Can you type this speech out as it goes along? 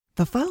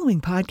The following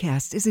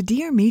podcast is a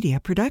Dear Media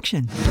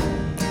production.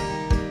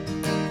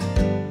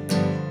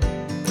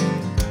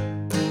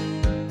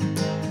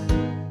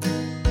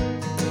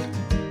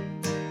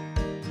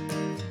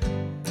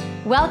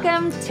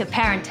 Welcome to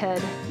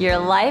Parenthood. Your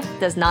life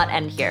does not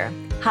end here.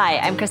 Hi,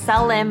 I'm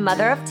Chriselle Lim,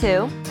 mother of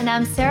two. And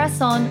I'm Sarah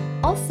Son,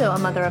 also a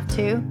mother of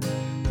two.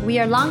 We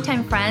are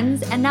longtime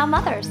friends and now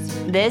mothers.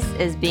 This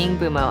is Being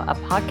Boomo, a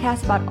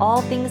podcast about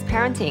all things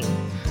parenting.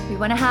 We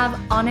want to have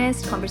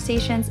honest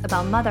conversations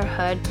about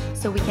motherhood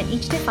so we can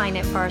each define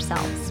it for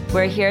ourselves.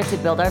 We're here to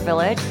build our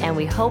village, and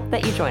we hope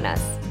that you join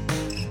us.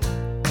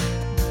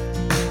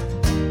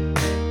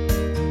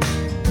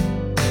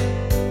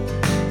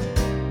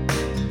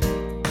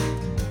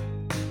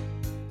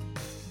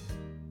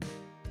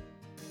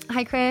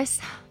 Hi,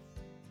 Chris.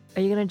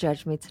 Are you going to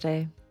judge me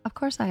today? Of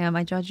course I am.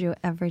 I judge you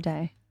every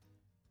day.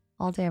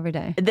 All day, every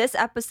day. This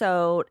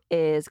episode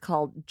is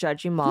called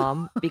Judgy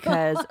Mom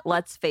because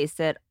let's face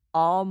it,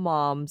 all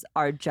moms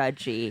are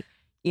judgy.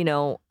 You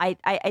know, I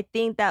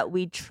think that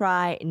we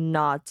try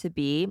not to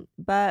be,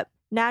 but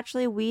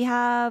naturally we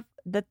have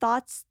the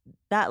thoughts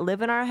that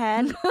live in our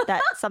head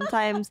that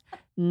sometimes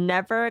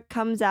never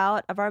comes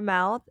out of our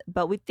mouth,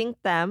 but we think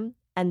them,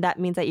 and that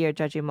means that you're a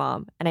judgy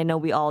mom. And I know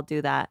we all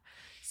do that.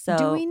 So,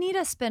 do we need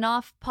a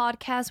spin-off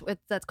podcast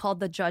that's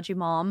called the Judgy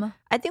Mom?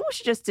 I think we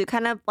should just do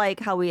kind of like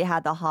how we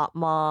had the Hot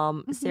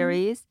Mom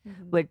series,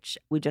 which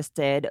we just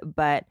did.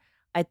 But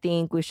I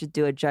think we should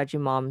do a Judgy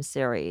Mom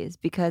series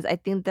because I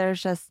think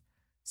there's just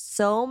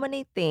so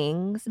many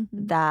things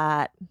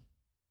that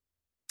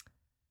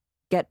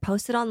get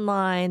posted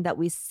online that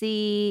we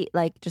see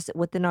like just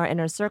within our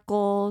inner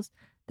circles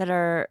that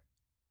are,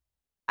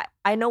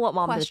 I know what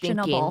moms are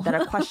thinking, that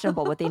are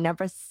questionable, but they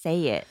never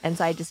say it. And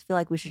so I just feel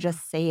like we should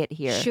just say it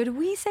here. Should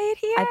we say it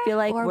here? I feel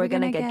like we're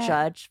going to get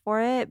judged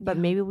for it, but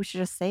maybe we should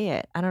just say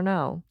it. I don't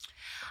know.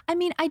 I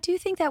mean, I do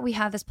think that we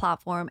have this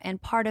platform,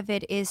 and part of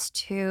it is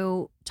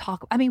to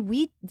talk. I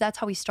mean, that's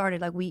how we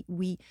started. Like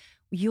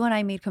you and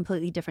I made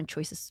completely different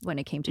choices when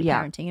it came to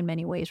parenting in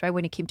many ways, right?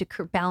 When it came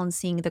to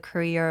balancing the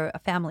career,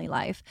 family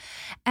life.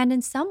 And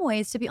in some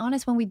ways, to be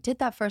honest, when we did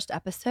that first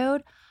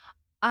episode,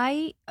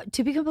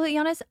 to be completely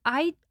honest,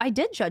 I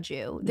did judge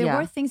you. There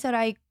were things that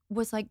I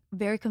was like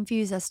very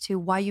confused as to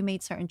why you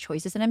made certain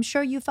choices. And I'm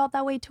sure you felt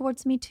that way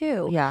towards me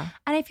too. Yeah.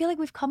 And I feel like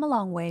we've come a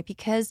long way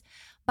because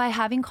by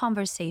having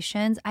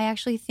conversations, I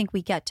actually think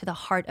we get to the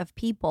heart of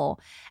people.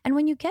 And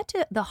when you get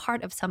to the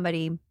heart of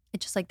somebody,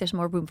 it's just like there's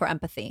more room for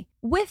empathy.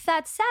 With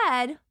that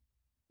said,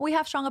 we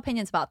have strong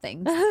opinions about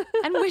things.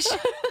 And we should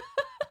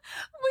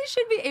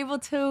be able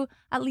to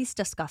at least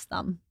discuss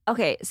them.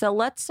 Okay, so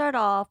let's start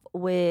off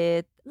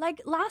with...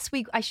 Like last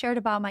week, I shared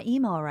about my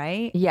email,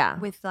 right? Yeah.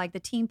 With like the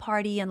teen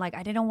party and like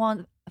I didn't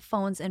want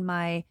phones at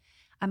my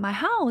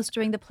house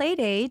during the play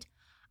date.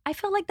 I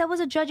felt like that was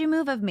a judgy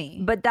move of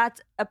me. But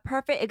that's a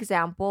perfect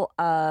example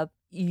of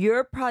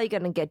you're probably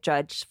going to get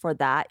judged for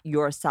that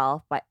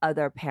yourself by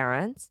other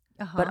parents.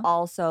 But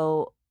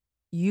also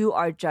you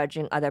are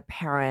judging other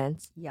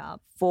parents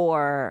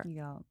for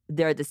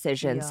their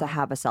decisions to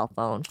have a cell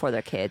phone for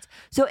their kids.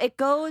 So it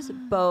goes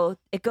both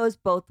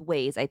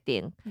ways, I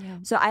think. Yeah.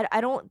 So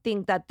I don't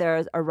think that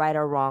there's a right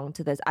or wrong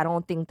to this. I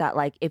don't think that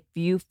like if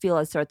you feel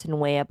a certain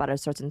way about a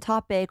certain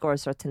topic or a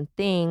certain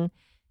thing,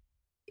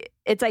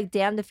 it's like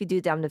damned if you do,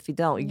 damned if you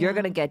don't. You're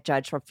going to get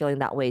judged for feeling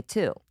that way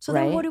too. So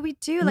right? Then what do we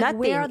do? Like,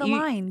 where are the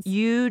lines?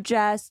 You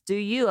just do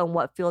you and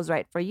what feels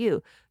right for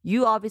you.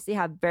 You obviously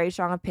have very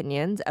strong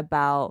opinions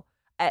about,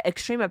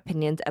 extreme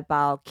opinions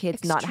about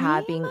kids not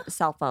having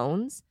cell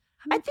phones.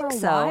 I think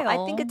so.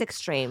 I think it's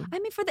extreme. I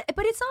mean,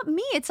 but it's not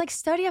me. It's like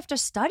study after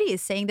study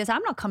is saying this.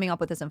 I'm not coming up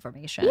with this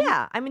information.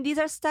 Yeah. I mean, these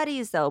are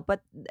studies though.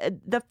 But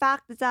the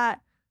fact is that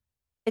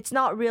it's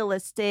not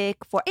realistic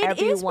for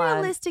everyone. It is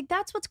realistic.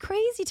 That's what's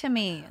crazy to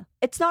me.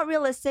 It's not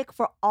realistic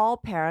for all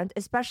parents,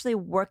 especially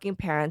working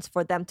parents,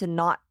 for them to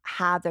not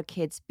have their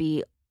kids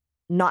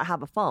not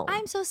have a phone.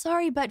 I'm so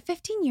sorry, but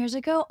 15 years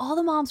ago, all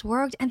the moms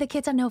worked and the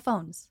kids had no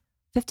phones.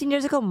 15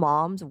 years ago,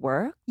 moms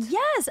worked?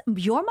 Yes.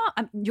 Your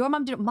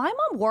mom did. My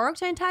mom worked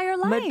her entire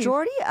life.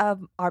 Majority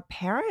of our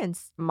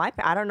parents,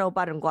 I don't know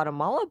about in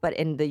Guatemala, but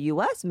in the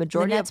U.S.,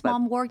 majority of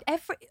mom worked.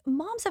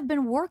 Moms have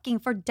been working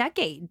for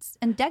decades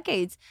and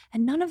decades,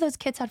 and none of those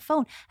kids had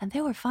phone, and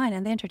they were fine,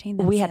 and they entertained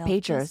themselves. We had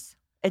pagers.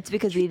 It's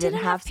because we didn't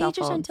have cell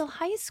phones. Pagers until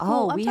high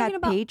school. Oh, we had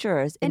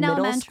pagers in middle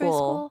elementary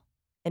school.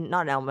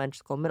 Not in elementary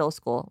school, middle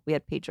school. We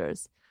had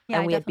pagers. Yeah,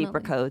 and we had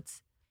beeper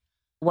codes.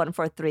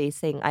 143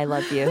 saying "I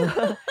love you."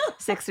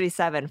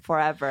 637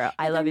 forever.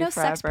 I love you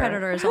forever. No sex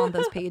predators on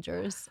those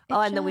pagers.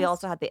 And then we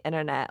also had the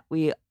internet.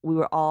 We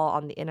were all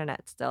on the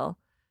internet still.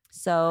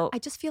 So I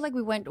just feel like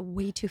we went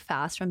way too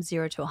fast from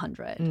 0 to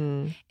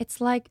 100.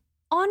 It's like,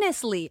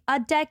 honestly,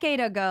 a decade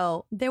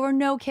ago, there were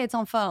no kids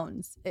on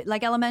phones,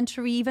 like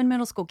elementary, even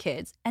middle school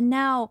kids. And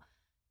now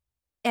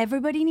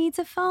everybody needs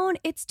a phone.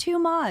 It's too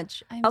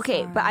much.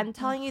 Okay, but I'm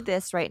telling you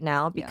this right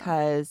now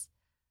because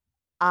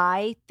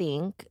I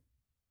think,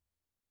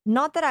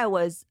 not that I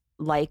was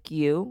like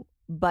you,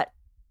 but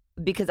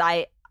because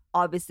I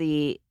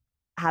obviously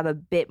have a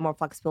bit more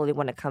flexibility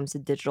when it comes to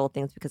digital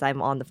things because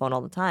I'm on the phone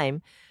all the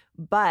time.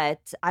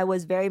 But I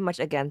was very much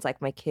against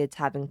like my kids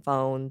having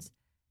phones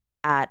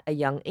at a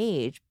young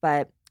age.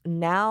 But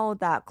now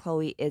that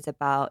Chloe is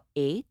about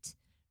 8,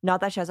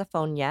 not that she has a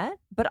phone yet,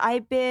 but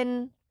I've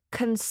been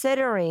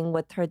considering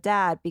with her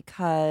dad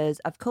because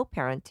of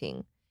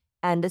co-parenting.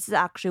 And this is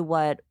actually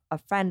what a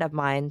friend of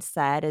mine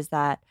said is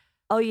that,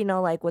 oh,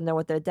 like when they're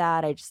with their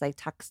dad, I just like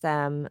text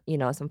them,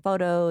 some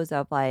photos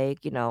of like,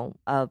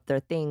 of their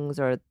things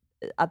or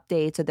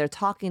updates. So they're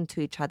talking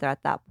to each other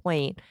at that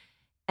point.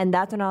 And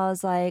that's when I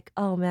was like,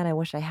 oh man, I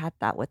wish I had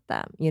that with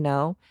them,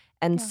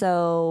 And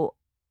so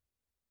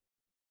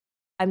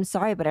I'm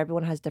sorry, but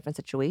everyone has a different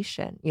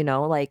situation,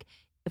 like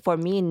for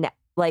me,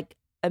 like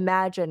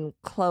imagine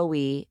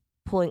Chloe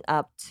pulling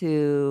up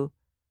to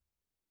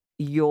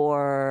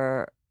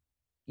your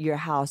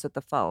house with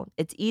the phone.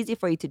 It's easy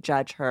for you to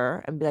judge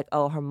her and be like,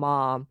 oh, her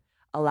mom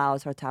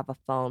allows her to have a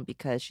phone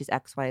because she's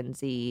X, Y, and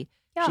Z.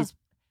 Yeah.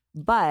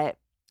 But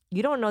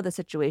you don't know the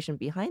situation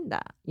behind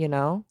that,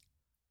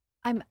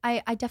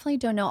 I definitely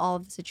don't know all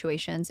of the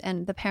situations,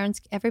 and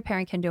every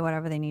parent can do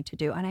whatever they need to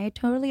do. And I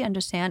totally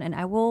understand. And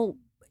I will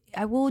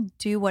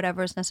do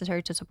whatever is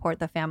necessary to support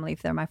the family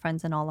if they're my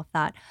friends and all of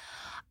that.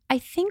 I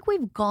think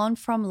we've gone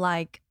from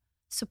like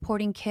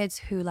supporting kids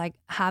who like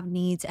have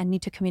needs and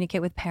need to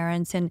communicate with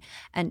parents and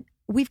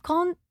we've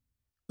gone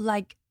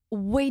like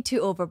way too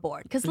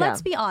overboard because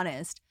let's be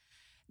honest,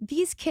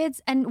 these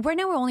kids, and right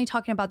now we're only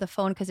talking about the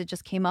phone because it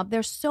just came up.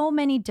 There's so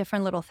many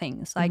different little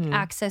things like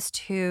access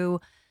to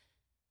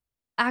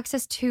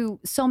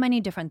so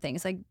many different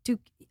things. Like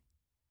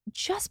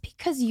just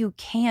because you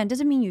can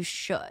doesn't mean you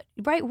should,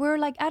 right? We're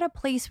like at a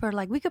place where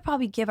like we could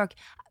give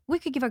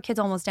our kids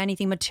almost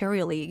anything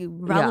materially,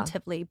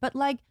 relatively, but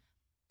like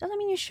doesn't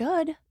mean you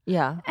should.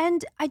 Yeah.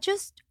 And I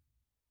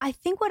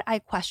think what I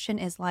question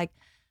is like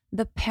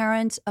the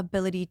parent's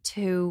ability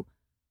to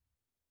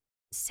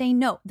say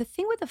no. The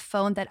thing with the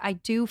phone that I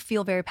do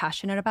feel very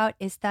passionate about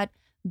is that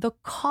the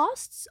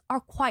costs are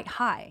quite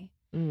high.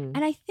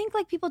 And I think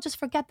like people just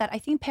forget that. I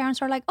think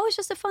parents are like, oh, it's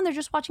just a phone. They're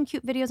just watching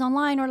cute videos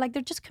online or like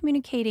they're just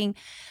communicating.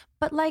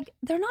 But like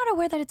they're not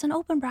aware that it's an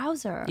open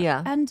browser.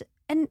 Yeah. And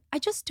I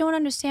just don't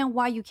understand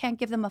why you can't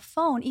give them a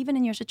phone, even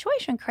in your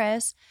situation,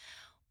 Chris,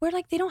 where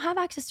like they don't have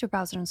access to a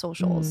browser and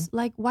socials.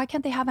 Like why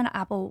can't they have an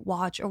Apple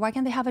Watch or why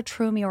can't they have a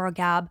Trumi or a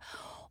Gab?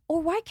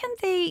 Or why can't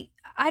they,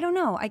 I don't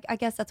know. I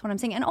guess that's what I'm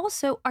saying. And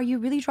also, are you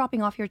really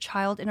dropping off your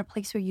child in a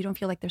place where you don't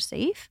feel like they're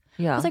safe?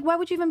 Yeah. Because like why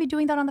would you even be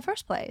doing that in the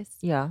first place?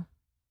 Yeah.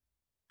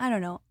 I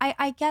don't know.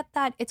 I get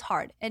that it's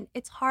hard. And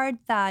it's hard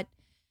that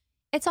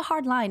it's a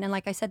hard line. And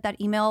like I said,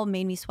 that email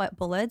made me sweat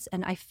bullets.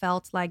 And I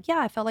felt like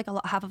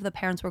half of the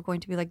parents were going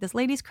to be like, this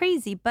lady's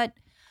crazy. But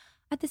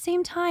at the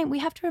same time, we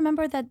have to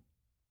remember that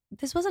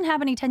this wasn't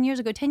happening 10 years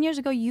ago. 10 years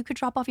ago, you could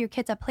drop off your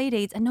kids at play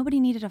dates and nobody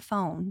needed a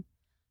phone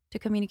to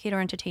communicate or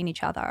entertain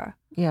each other.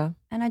 Yeah.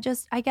 And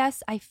I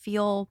guess I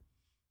feel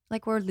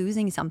like we're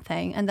losing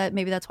something. And that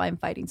maybe that's why I'm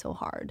fighting so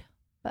hard.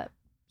 But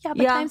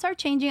times are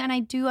changing and I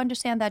do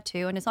understand that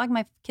too. And it's not like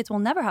my kids will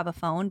never have a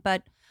phone,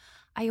 but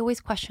I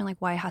always question like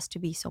why it has to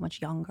be so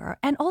much younger.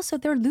 And also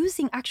they're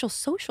losing actual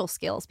social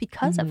skills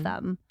because of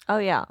them. Oh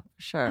yeah,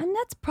 for sure. And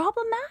that's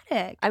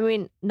problematic. I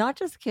mean, not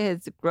just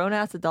kids,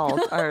 grown-ass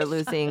adults are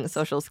losing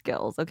social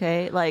skills,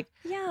 okay? Like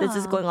this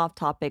is going off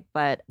topic,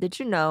 but did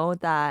you know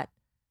that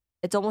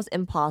it's almost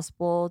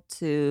impossible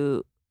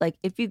to like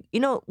if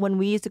when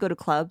we used to go to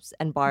clubs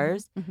and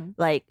bars,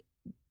 like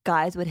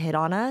guys would hit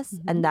on us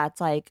and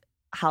that's like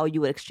how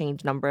you would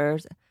exchange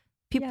numbers.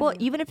 People,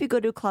 even if you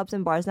go to clubs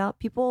and bars now,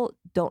 people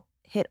don't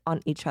hit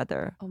on each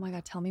other. Oh my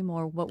God, tell me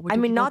more. What would I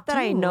mean, not that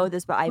I know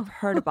this, but I've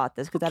heard about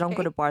this because I don't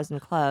go to bars and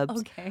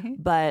clubs. Okay.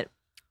 But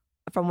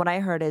from what I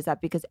heard is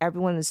that because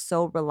everyone is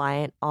so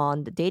reliant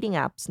on the dating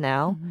apps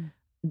now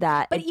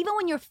that... But even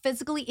when you're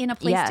physically in a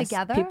place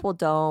together? People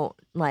don't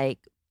like...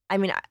 I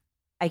mean,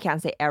 I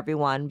can't say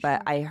everyone,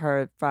 but I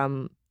heard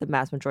from the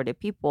mass majority of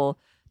people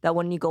that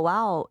when you go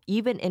out,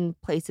 even in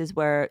places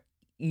where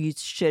you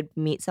should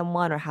meet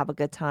someone or have a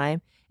good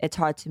time, it's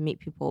hard to meet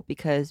people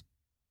because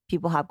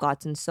people have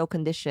gotten so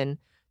conditioned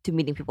to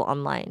meeting people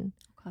online.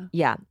 Okay.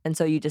 Yeah. And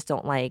so you just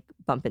don't like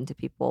bump into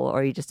people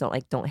or you just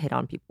don't hit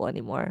on people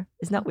anymore.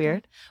 Isn't that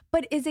weird?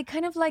 But is it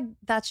kind of like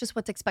that's just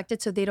what's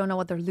expected so they don't know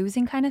what they're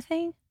losing kind of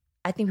thing?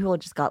 I think people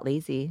just got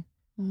lazy.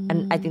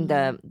 And I think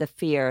the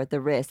fear, the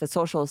risk, the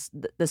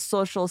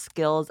social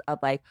skills of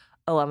like,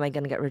 oh, am I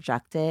going to get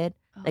rejected?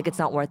 Like it's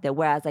not worth it.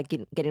 Whereas like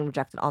getting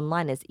rejected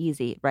online is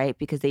easy, right?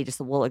 Because they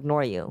just will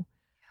ignore you.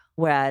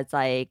 Whereas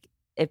like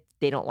if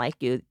they don't like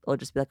you, it'll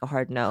just be like a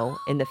hard no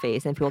in the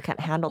face and people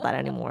can't handle that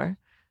anymore.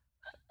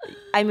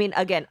 I mean,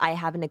 again, I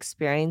haven't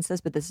experienced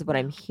this, but this is what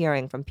I'm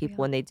hearing from people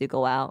when they do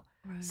go out.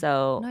 Right.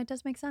 So no, it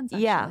does make sense.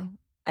 Actually. Yeah.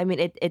 I mean,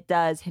 it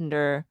does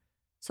hinder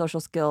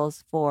social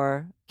skills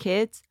for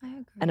kids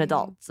and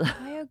adults.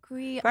 I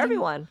agree. For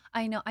everyone.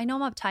 I know I'm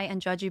uptight and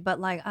judgy, but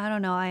like, I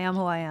don't know. I am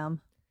who I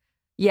am.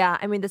 Yeah,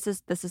 I mean, this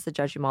is the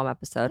Judgy Mom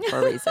episode for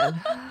a reason.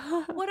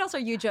 What else are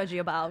you judgy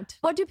about?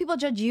 What do people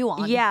judge you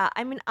on? Yeah,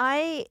 I mean,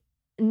 I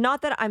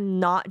not that I'm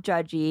not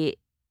judgy.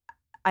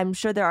 I'm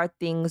sure there are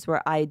things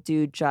where I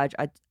do judge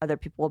other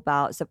people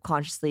about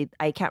subconsciously.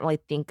 I can't really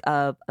think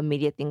of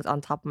immediate things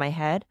on top of my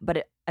head,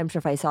 but I'm sure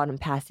if I saw it in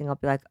passing, I'll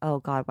be like, oh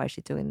God, why is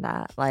she doing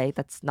that? Like,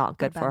 that's not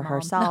good for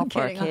herself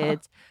or her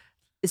kids.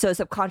 So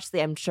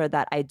subconsciously, I'm sure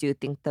that I do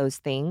think those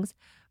things.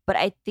 But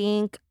I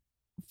think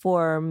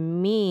for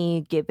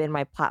me, given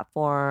my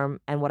platform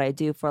and what I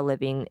do for a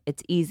living,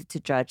 it's easy to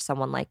judge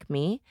someone like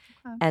me.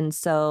 Okay. And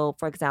so,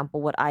 for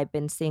example, what I've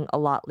been seeing a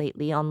lot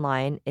lately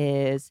online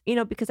is,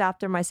 because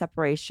after my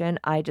separation,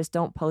 I just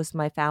don't post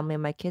my family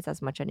and my kids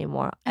as much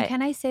anymore. And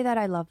can I say that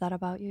I love that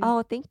about you?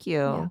 Oh, thank you.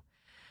 Yeah.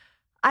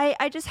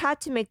 I just had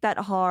to make that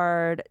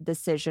hard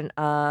decision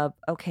of,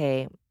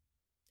 okay,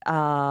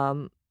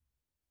 I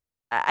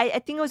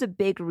think it was a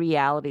big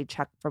reality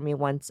check for me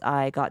once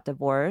I got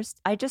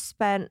divorced. I just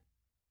spent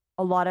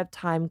a lot of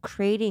time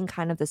creating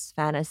kind of this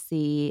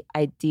fantasy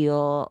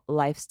ideal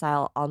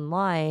lifestyle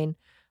online,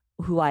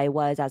 who I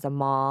was as a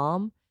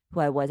mom, who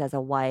I was as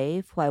a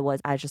wife, who I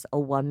was as just a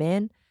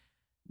woman,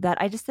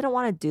 that I just didn't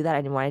want to do that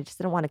anymore. I just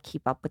didn't want to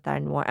keep up with that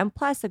anymore. And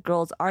plus the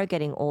girls are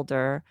getting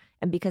older,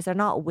 and because they're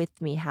not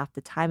with me half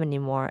the time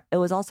anymore, it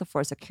was also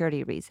for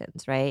security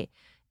reasons, right?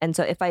 And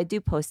so if I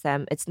do post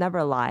them, it's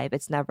never live.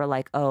 It's never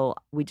like, oh,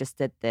 we just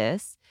did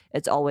this.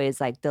 It's always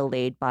like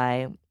delayed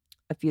by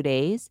a few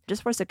days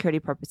just for security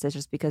purposes,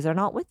 just because they're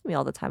not with me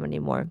all the time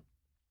anymore.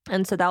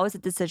 And so that was a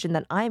decision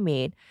that I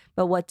made.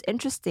 But what's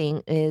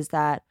interesting is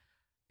that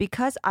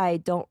because I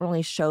don't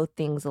really show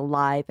things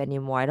live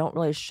anymore, I don't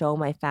really show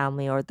my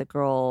family or the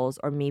girls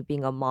or me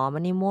being a mom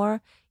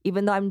anymore,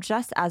 even though I'm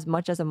just as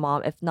much as a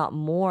mom, if not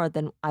more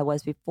than I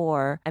was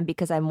before. And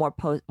because I'm more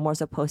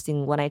so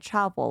posting when I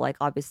travel, like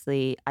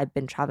obviously I've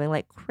been traveling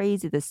like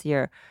crazy this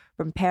year,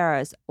 from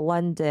Paris,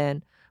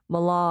 London,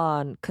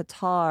 Milan,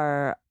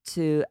 Qatar,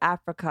 to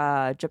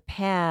Africa,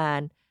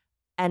 Japan.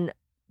 And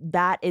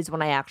that is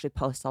when I actually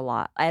post a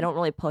lot. I don't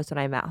really post when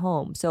I'm at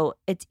home. So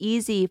it's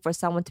easy for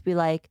someone to be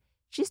like,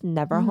 she's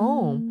never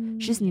home.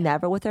 She's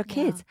never with her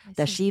kids.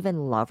 Does she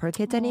even love her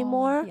kids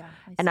anymore? Yeah,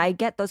 and I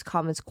get those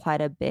comments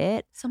quite a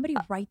bit. Somebody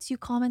writes you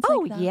comments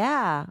like that? Oh,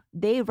 yeah.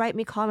 They write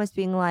me comments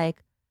being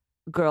like,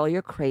 girl,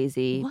 you're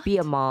crazy. What? Be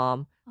a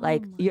mom.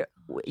 Like,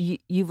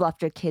 you've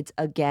left your kids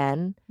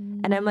again.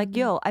 And I'm like,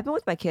 yo, I've been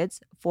with my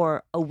kids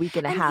for a week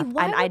and a half,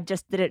 and I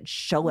just didn't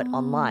show it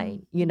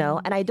online,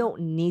 And I don't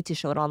need to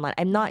show it online.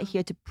 I'm not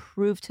here to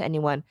prove to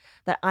anyone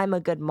that I'm a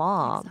good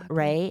mom,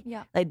 right?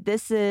 Yeah. Like,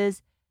 this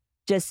is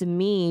just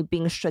me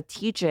being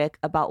strategic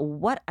about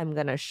what I'm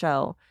going to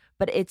show.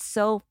 But it's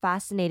so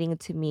fascinating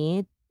to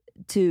me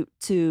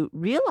to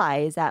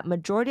realize that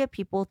majority of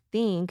people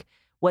think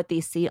what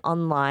they see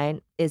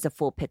online is a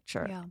full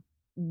picture,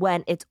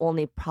 when it's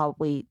only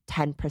probably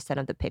 10%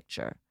 of the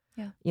picture.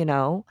 Yeah.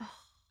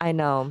 I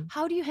know.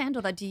 How do you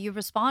handle that? Do you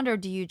respond, or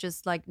do you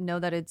just like know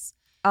that it's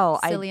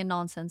silly and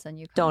nonsense and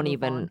you don't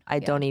even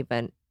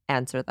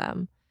answer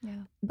them? Yeah,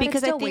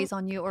 because it still weighs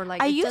on you, or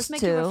like it does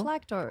make you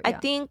reflect. Or I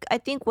think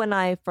when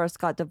I first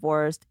got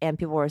divorced and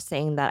people were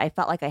saying that, I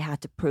felt like I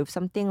had to prove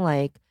something.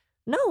 Like,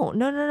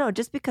 no.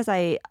 Just because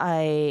I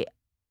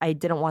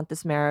didn't want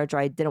this marriage, or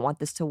I didn't want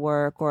this to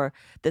work, or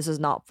this was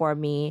not for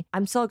me,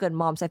 I'm still a good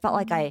mom. So I felt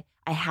like I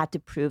had to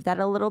prove that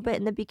a little bit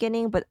in the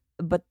beginning, but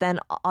then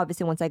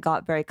obviously once I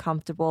got very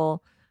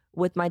comfortable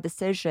with my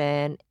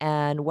decision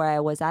and where I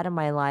was at in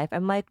my life,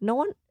 I'm like,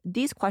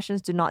 these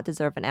questions do not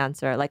deserve an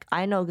answer. Like,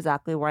 I know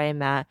exactly where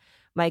I'm at.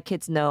 My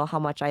kids know how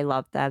much I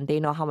love them. They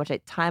know how much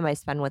time I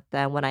spend with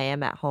them when I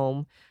am at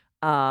home.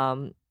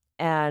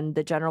 And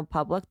the general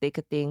public, they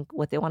could think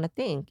what they want to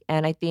think.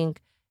 And I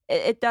think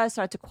it does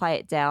start to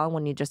quiet down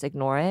when you just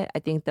ignore it. I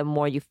think the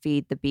more you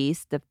feed the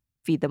beast,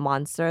 feed the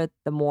monster,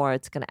 the more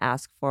it's going to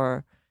ask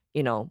for,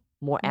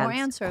 more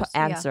answers.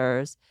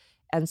 Yeah.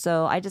 And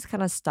so I just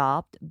kind of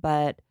stopped.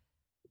 But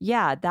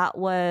yeah,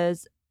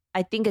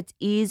 I think it's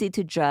easy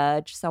to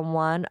judge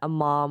someone, a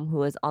mom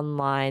who is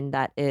online,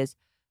 that is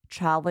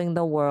traveling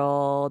the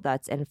world,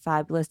 that's in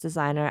fabulous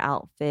designer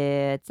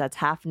outfits, that's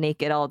half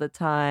naked all the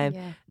time,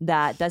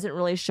 that doesn't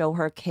really show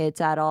her kids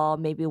at all,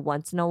 maybe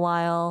once in a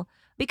while.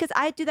 Because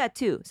I do that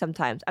too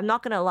sometimes. I'm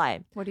not going to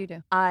lie. What do you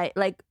do? I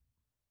like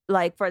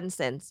for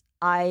instance,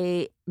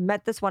 I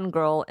met this one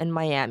girl in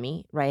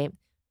Miami, right?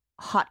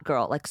 Hot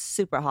girl, like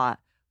super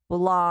hot.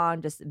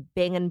 Blonde, just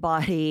banging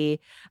body,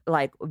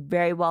 like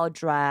very well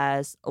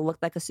dressed,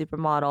 looked like a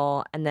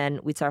supermodel. And then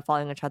we started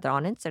following each other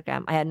on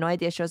Instagram. I had no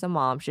idea she was a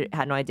mom. She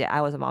had no idea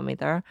I was a mom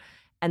either.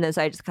 And then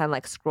so I just kind of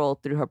like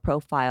scrolled through her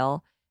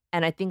profile.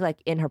 And I think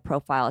like in her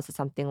profile, it said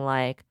something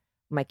like,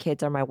 my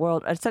kids are my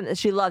world, or something.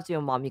 She loves being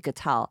a mom, you could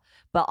tell.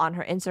 But on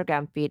her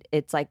Instagram feed,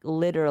 it's like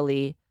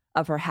literally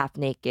of her half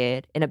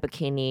naked in a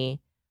bikini,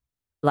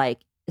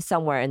 like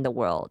somewhere in the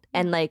world.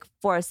 And like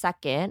for a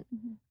second,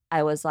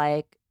 I was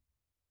like,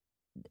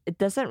 it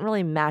doesn't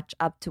really match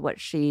up to what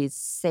she's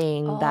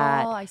saying.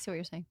 That, I see what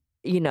you're saying.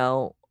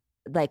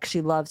 Like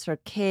she loves her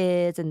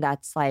kids and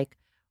that's like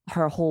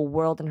her whole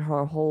world and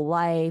her whole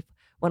life.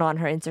 When on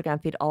her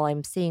Instagram feed, all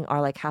I'm seeing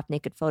are like half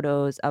naked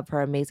photos of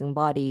her amazing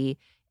body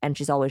and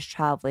she's always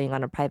traveling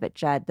on a private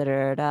jet, da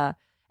da da.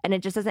 And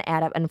it just doesn't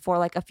add up. And for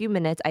like a few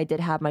minutes, I did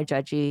have my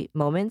judgy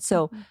moments.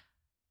 So,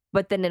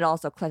 but then it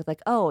also clicked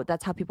like, oh,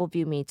 that's how people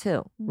view me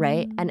too,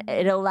 right? And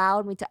it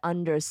allowed me to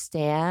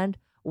understand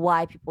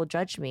why people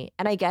judge me.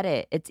 And I get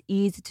it. It's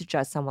easy to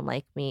judge someone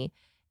like me.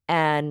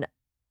 And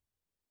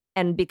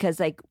because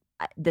like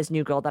this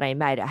new girl that I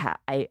met,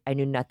 I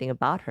knew nothing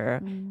about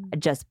her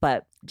just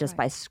by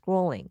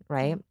scrolling,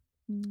 right?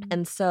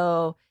 And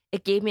so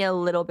it gave me a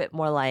little bit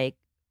more like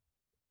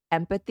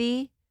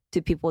empathy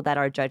to people that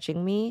are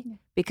judging me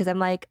because I'm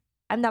like,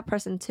 I'm that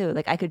person too.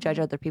 Like I could judge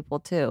other people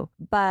too.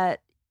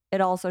 But it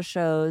also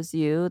shows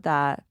you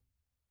that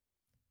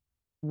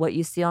what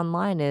you see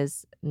online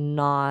is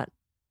not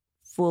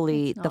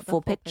fully the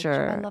full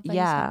picture. I love that you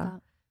said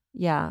that.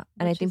 Yeah.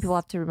 And I think people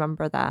have to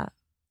remember that.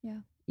 Yeah.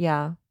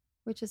 Yeah.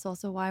 Which is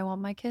also why I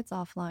want my kids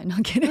offline. No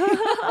kidding.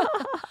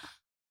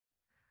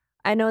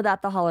 I know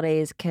that the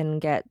holidays can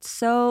get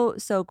so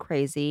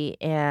crazy,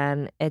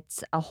 and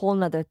it's a whole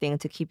nother thing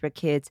to keep your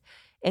kids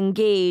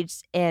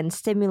engaged and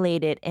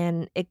stimulated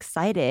and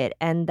excited.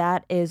 And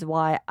that is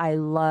why I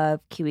love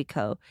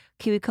KiwiCo.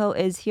 KiwiCo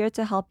is here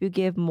to help you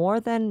give more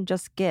than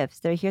just gifts.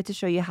 They're here to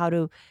show you how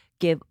to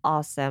give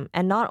awesome.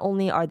 And not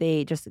only are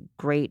they just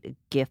great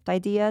gift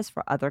ideas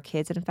for other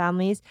kids and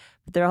families,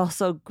 but they're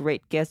also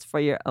great gifts for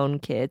your own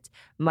kids.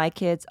 My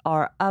kids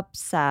are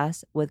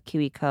obsessed with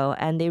KiwiCo,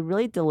 and they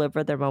really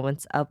deliver their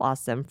moments of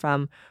awesome.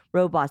 From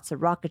robots to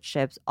rocket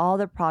ships, all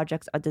the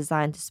projects are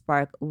designed to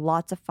spark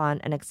lots of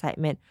fun and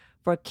excitement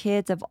for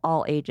kids of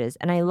all ages.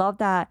 And I love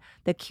that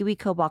the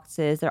KiwiCo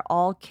boxes, they're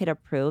all kid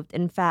approved.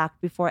 In fact,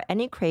 before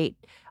any crate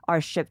are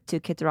shipped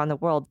to kids around the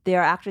world, they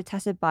are actually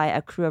tested by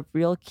a crew of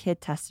real kid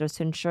testers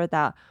to ensure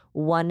that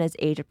one is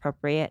age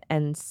appropriate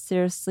and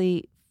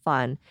seriously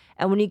fun.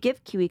 And when you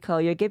give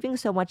KiwiCo, you're giving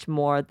so much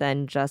more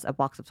than just a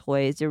box of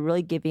toys. You're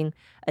really giving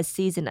a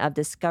season of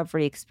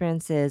discovery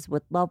experiences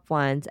with loved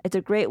ones. It's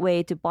a great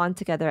way to bond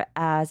together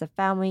as a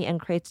family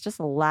and creates just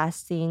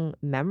lasting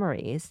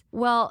memories.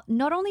 Well,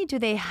 not only do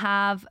they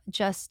have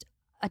just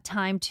a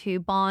time to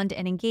bond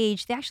and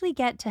engage, they actually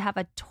get to have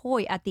a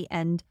toy at the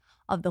end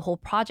of the whole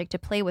project to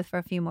play with for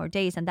a few more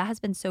days. And that has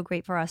been so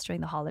great for us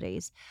during the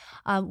holidays.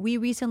 We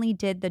recently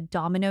did the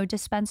domino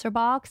dispenser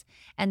box,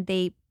 and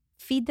they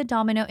feed the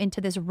domino into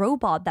this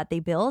robot that they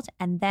built,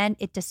 and then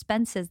it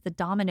dispenses the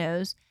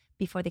dominoes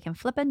before they can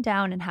flip them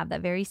down and have that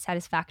very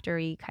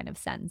satisfactory kind of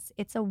sense.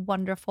 It's a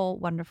wonderful,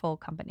 wonderful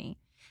company.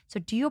 So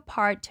do your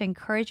part to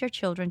encourage your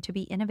children to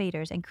be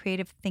innovators and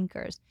creative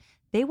thinkers.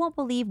 They won't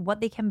believe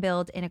what they can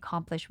build and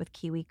accomplish with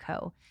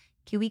KiwiCo.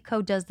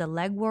 KiwiCo does the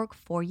legwork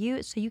for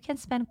you so you can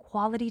spend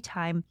quality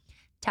time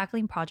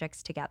tackling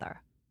projects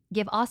together.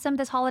 Give awesome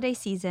this holiday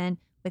season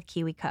with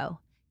KiwiCo.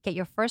 Get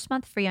your first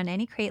month free on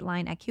any crate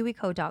line at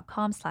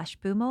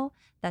kiwico.com/bumo.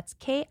 That's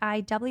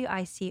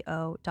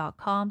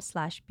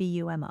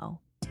KIWICO.com/BUMO.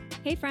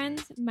 Hey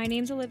friends, my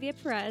name's Olivia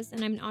Perez,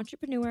 and I'm an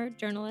entrepreneur,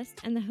 journalist,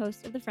 and the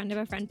host of the Friend of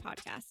a Friend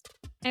podcast.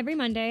 Every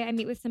Monday, I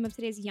meet with some of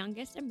today's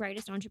youngest and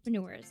brightest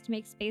entrepreneurs to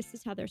make space to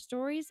tell their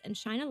stories and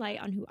shine a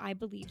light on who I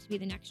believe to be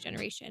the next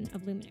generation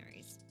of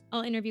luminaries.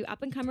 I'll interview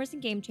up-and-comers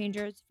and game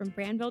changers, from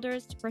brand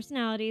builders to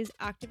personalities,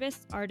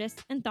 activists,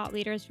 artists, and thought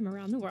leaders from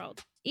around the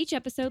world. Each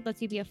episode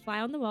lets you be a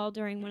fly on the wall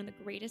during one of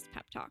the greatest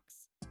pep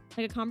talks,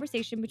 like a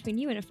conversation between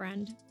you and a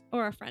friend,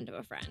 or a friend of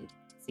a friend.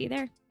 See you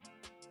there.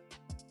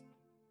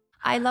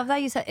 I love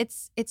that you said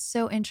it's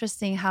so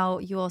interesting how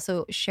you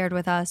also shared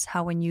with us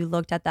how when you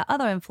looked at that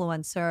other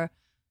influencer,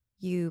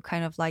 you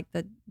kind of like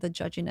the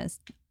judginess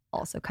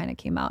also kind of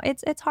came out.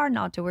 It's hard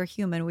not to. We're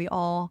human. We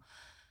all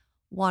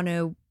want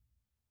to.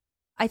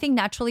 I think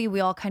naturally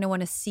we all kind of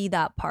want to see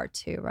that part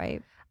too,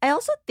 right? I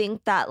also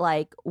think that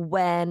like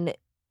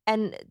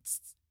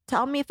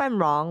tell me if I'm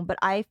wrong, but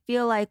I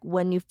feel like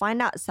when you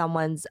find out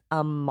someone's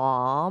a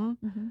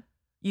mom,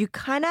 you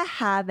kind of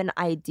have an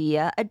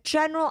idea, a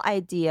general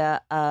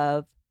idea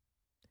of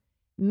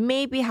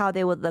maybe how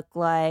they would look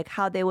like,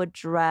 how they would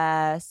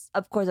dress.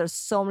 Of course, there's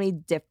so many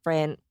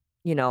different,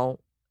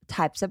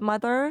 types of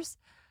mothers.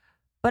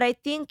 But I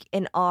think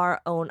in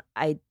our own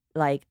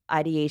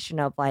ideation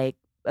of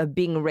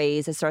being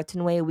raised a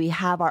certain way, we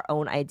have our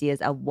own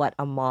ideas of what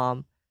a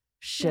mom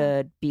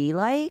should be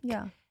like.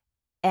 Yeah.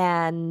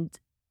 And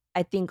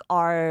I think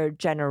our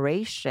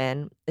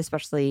generation,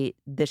 especially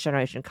this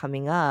generation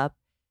coming up,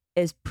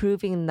 is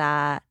proving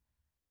that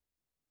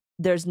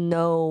there's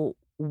no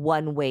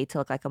one way to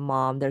look like a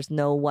mom. There's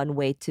no one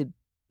way to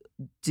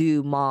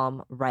do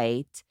mom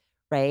right?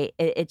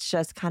 It's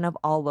just kind of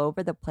all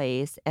over the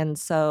place. And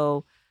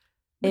so...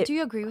 do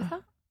you agree with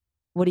that?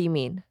 What do you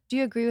mean? Do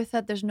you agree with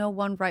that there's no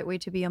one right way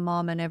to be a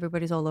mom and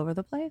everybody's all over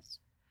the place?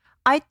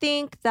 I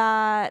think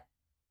in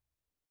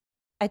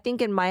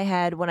my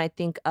head, when I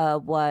think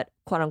of what,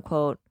 quote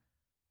unquote,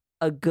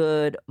 a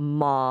good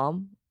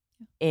mom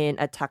in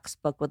a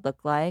textbook would look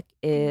like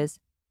is,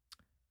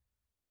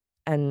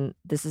 and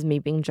this is me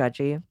being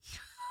judgy.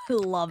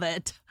 Love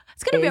it.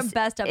 It's going to be our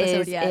best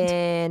episode yet.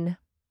 In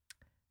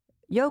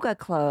yoga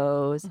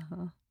clothes,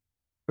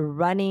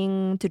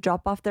 running to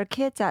drop off their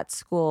kids at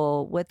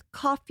school with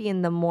coffee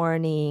in the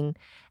morning,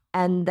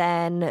 and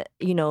then,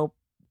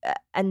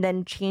 and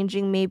then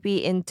changing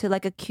maybe into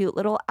like a cute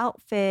little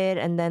outfit,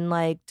 and then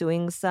like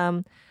doing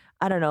some,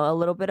 I don't know, a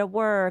little bit of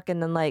work,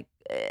 and then like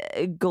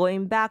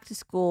going back to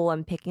school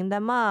and picking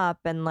them up,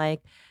 and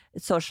like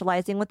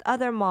socializing with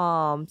other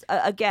moms.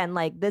 Again,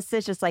 like this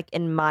is just like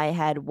in my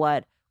head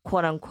what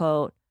quote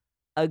unquote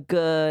a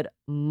good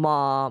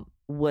mom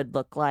would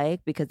look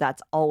like, because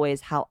that's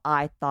always how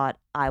I thought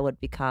I would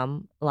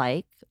become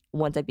like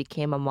once I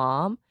became a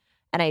mom.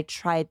 And I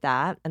tried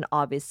that, and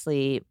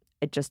obviously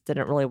it just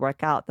didn't really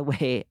work out the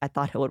way I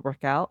thought it would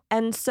work out.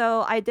 And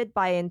so I did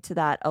buy into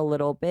that a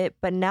little bit.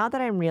 But now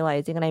that I'm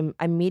realizing, and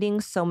I'm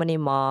meeting so many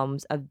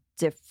moms of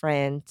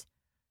different,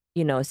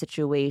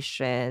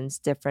 situations,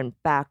 different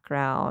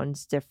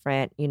backgrounds,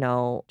 different,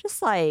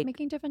 just like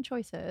making different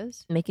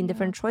choices.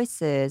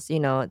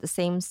 The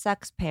same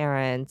sex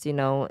parents,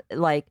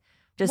 like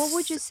just. What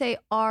would you say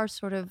are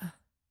sort of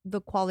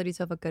the qualities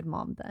of a good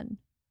mom then?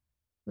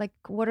 Like,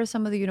 what are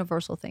some of the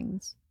universal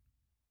things?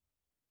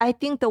 I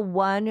think the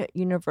one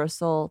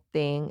universal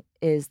thing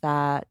is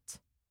that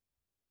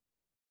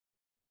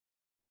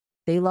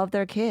they love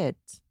their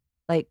kids.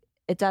 Like,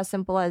 it's as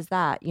simple as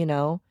that,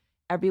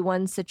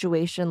 Everyone's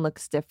situation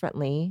looks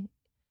differently,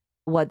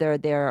 whether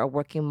they're a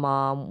working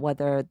mom,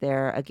 whether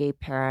they're a gay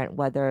parent,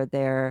 whether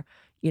they're,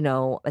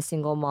 a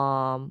single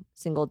mom,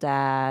 single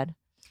dad.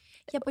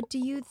 Yeah, but do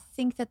you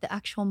think that the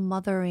actual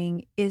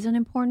mothering is an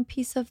important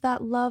piece of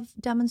that love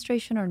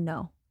demonstration, or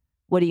no?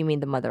 What do you mean,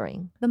 the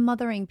mothering? The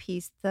mothering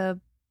piece, the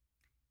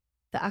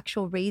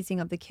actual raising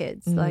of the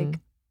kids, like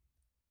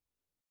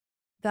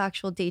the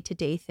actual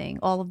day-to-day thing,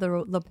 all of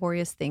the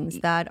laborious things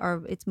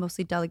it's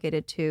mostly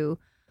delegated to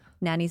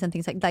nannies and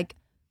things like,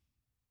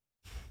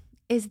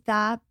 is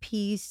that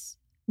piece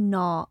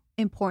not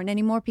important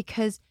anymore?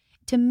 Because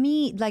to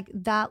me, like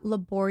that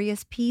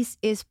laborious piece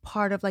is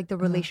part of like the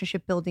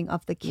relationship building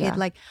of the kid,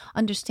 like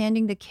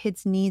understanding the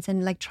kid's needs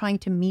and like trying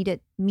to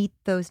meet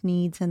those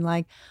needs, and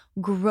like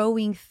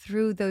growing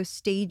through those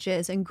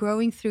stages and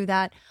growing through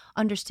that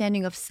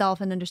understanding of self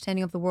and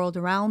understanding of the world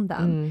around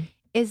them.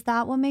 Is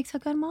that what makes a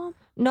good mom?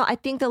 No, I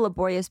think the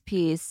laborious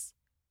piece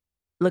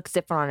looks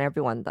different on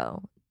everyone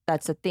though.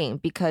 That's the thing,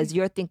 because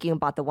you're thinking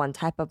about the one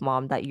type of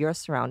mom that you're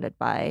surrounded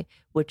by,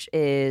 which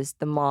is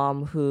the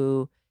mom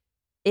who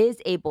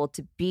is able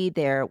to be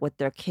there with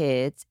their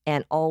kids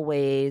and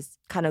always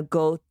kind of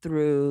go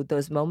through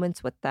those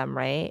moments with them,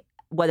 right?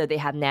 Whether they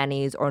have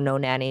nannies or no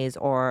nannies,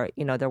 or,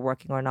 they're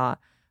working or not.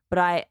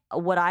 But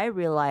what I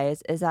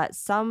realize is that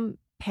some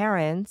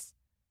parents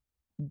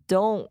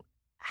don't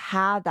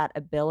have that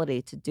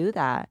ability to do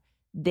that.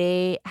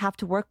 They have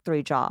to work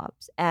 3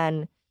 jobs,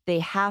 and they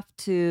have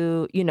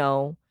to,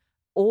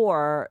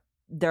 or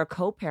they're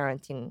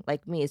co-parenting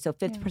like me. So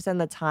 50% of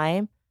the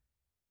time,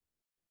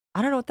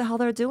 I don't know what the hell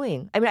they're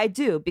doing. I mean, I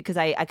do, because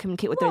I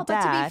communicate with their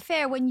dad. But to be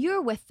fair, when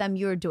you're with them,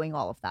 you're doing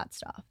all of that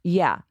stuff.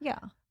 Yeah. Yeah.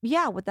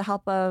 Yeah, with the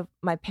help of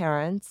my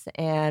parents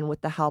and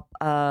with the help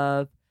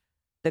of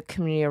the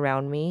community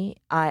around me.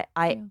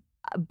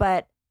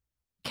 But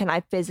can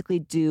I physically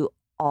do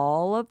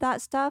all of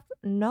that stuff?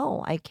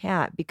 No, I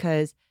can't,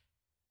 because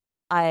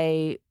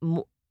I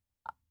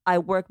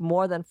work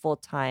more than full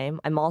time.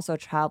 I'm also a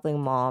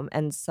traveling mom.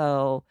 And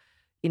so,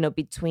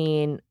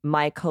 between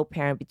my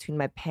co-parent, between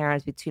my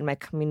parents, between my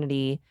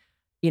community,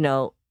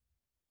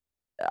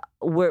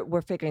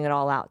 we're figuring it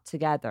all out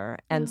together.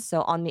 And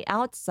so on the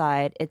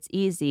outside, it's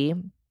easy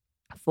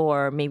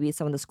for maybe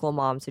some of the school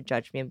moms to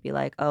judge me and be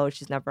like, oh,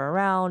 she's never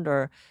around,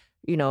 or,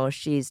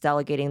 she's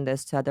delegating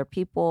this to other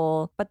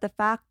people. But the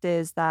fact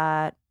is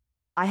that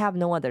I have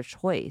no other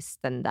choice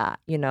than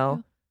that,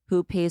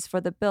 Who pays for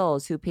the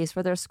bills? Who pays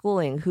for their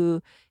schooling?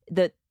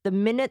 The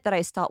minute that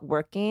I stop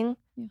working,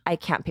 I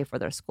can't pay for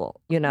their school,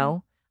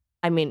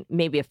 I mean,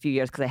 maybe a few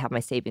years because I have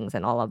my savings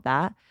and all of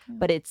that.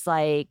 But it's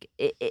like,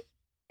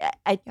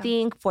 I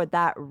think for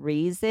that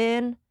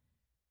reason,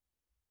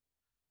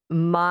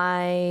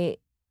 the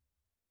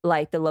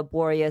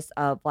laborious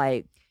of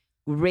like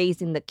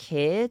raising the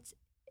kids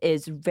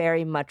is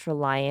very much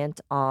reliant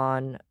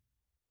on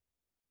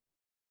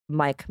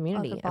my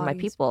community and my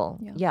people.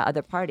 Yeah,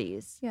 other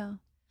parties. Yeah.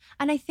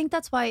 And I think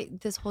that's why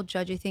this whole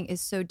judgy thing is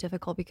so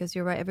difficult, because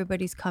you're right,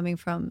 everybody's coming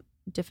from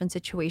different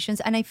situations.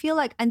 And I feel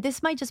like, and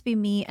this might just be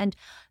me, and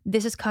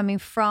this is coming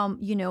from,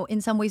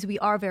 in some ways we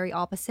are very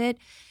opposite,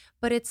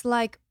 but it's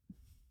like,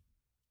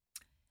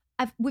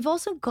 we've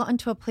also gotten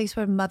to a place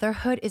where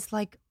motherhood is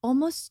like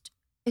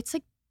it's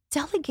like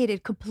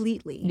delegated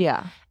completely.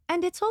 Yeah.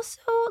 And it's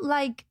also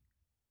like,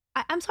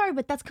 I'm sorry,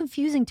 but that's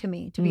confusing to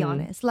me, to be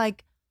honest.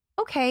 Like,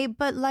 okay,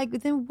 but like,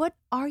 then what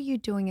are you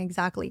doing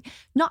exactly?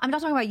 No, I'm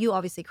not talking about you,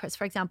 obviously, Chris.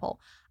 For example,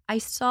 I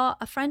saw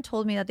a friend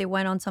told me that they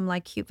went on some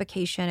like cute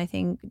vacation, I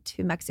think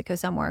to Mexico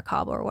somewhere,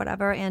 Cabo or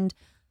whatever. And,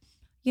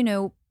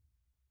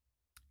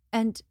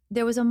 and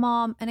there was a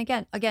mom, and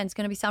again, it's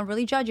going to sound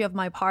really judgy of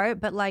my part,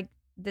 but like,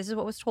 this is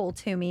what was told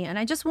to me. And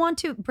I just want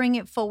to bring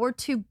it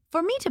forward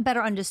for me to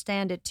better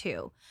understand it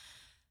too.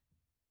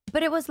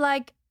 But it was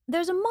like,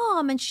 there's a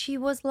mom and she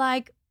was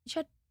like, she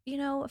had, you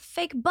know, a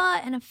fake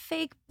butt and a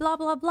fake blah,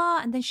 blah, blah.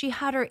 And then she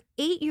had her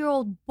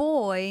 8-year-old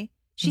boy.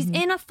 She's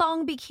in a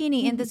thong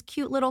bikini in this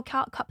cute little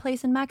cut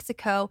place in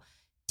Mexico,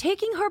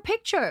 taking her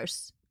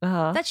pictures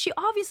that she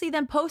obviously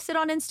then posted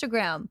on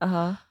Instagram.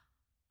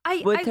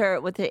 With her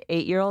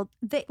 8-year-old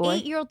The boy?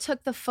 8-year-old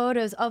took the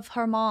photos of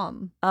her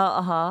mom.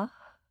 I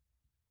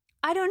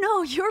don't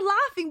know. You're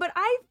laughing, but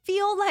I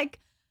feel like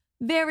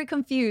very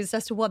confused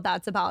as to what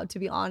that's about, to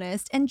be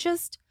honest. And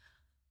just,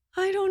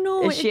 I don't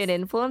know. Is she an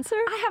influencer?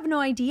 I have no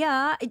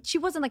idea. She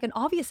wasn't like an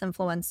obvious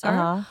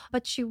influencer,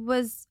 but she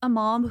was a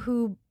mom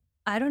who,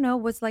 I don't know,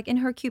 was like in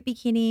her cute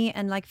bikini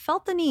and like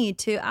felt the need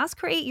to ask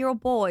her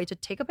 8-year-old boy to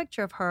take a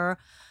picture of her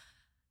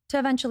to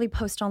eventually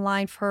post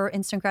online for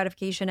instant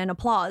gratification and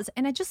applause.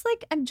 And I'm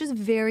just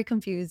very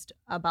confused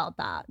about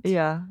that.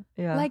 Yeah.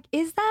 Like,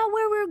 is that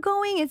where we're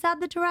going? Is that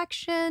the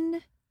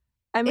direction?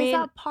 I mean, is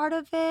that part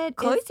of it?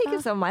 Chloe's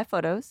taking some of my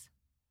photos.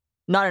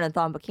 Not in a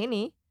thong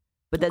bikini.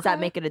 But does that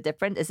make it a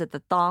difference? Is it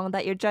the thong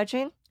that you're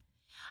judging?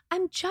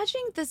 I'm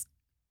judging this,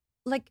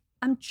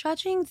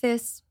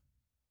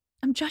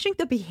 I'm judging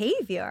the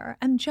behavior.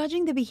 I'm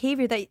judging the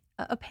behavior that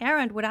a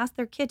parent would ask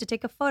their kid to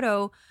take a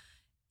photo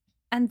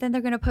and then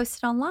they're going to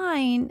post it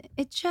online.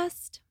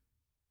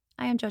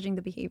 I am judging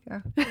the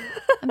behavior.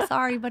 I'm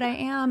sorry, but I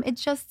am. It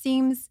just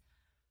seems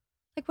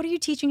like, what are you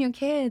teaching your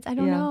kids? I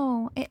don't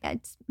know.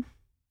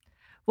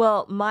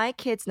 Well, my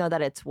kids know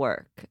that it's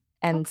work.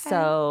 And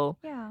so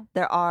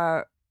there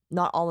are,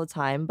 not all the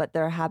time, but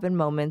there have been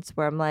moments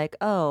where I'm like,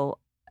 oh,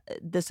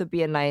 this would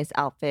be a nice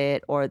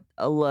outfit or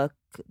a look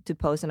to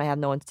post and I have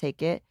no one to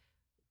take it.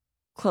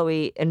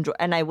 Chloe, and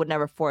I would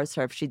never force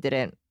her if she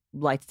didn't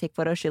like to take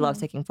photos. She loves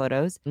taking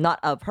photos, not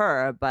of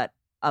her, but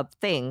of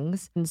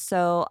things. And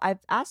so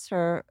I've asked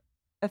her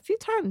a few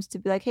times to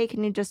be like, hey,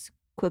 can you just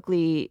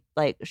quickly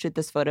like shoot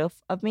this photo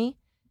of me?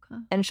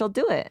 And she'll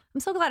do it.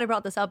 I'm so glad I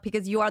brought this up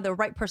because you are the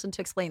right person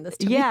to explain this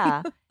to me.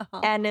 Yeah.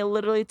 And it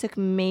literally took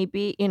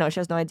maybe, she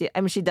has no idea.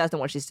 I mean, she does know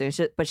what she's doing,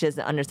 but she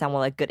doesn't understand what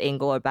like good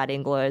angle or bad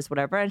angle is,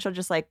 whatever. And she'll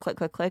just like click,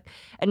 click, click.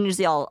 And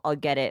usually I'll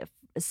get it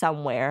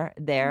somewhere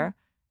there.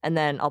 And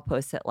then I'll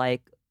post it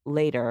like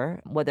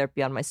later, whether it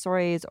be on my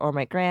stories or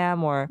my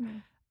gram or,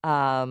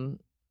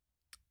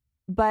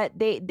 but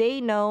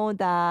they know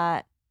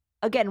that,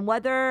 again,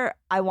 whether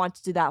I want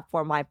to do that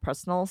for my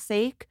personal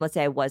sake, let's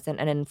say I wasn't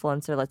an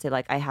influencer, let's say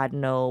like I had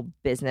no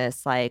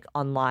business like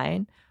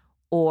online,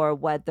 or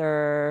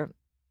whether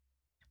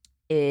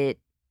it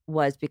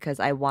was because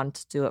I wanted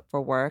to do it for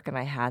work and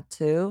I had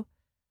to,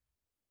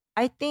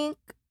 I think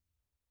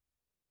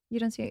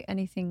you don't see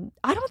anything.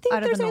 I don't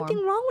think there's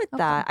anything wrong with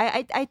that.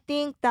 I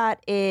think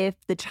that if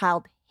the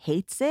child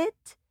hates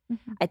it,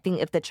 I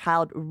think if the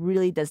child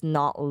really does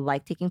not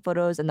like taking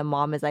photos and the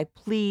mom is like,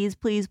 please,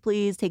 please,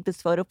 please take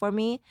this photo for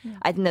me,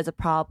 I think there's a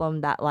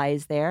problem that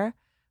lies there.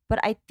 But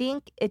I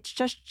think it's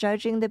just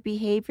judging the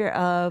behavior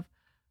of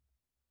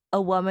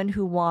a woman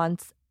who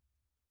wants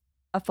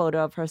a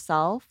photo of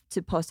herself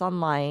to post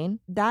online.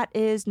 That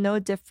is no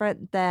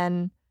different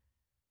than,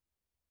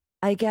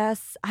 I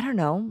guess, I don't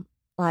know,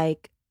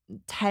 like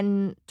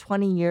 10,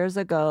 20 years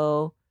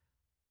ago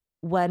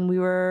when we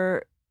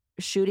were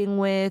shooting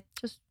with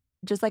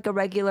just like a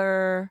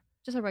regular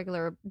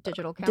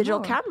digital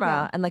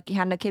camera. And like you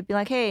had a kid be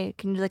like, hey,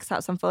 can you like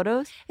start some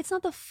photos? It's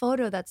not the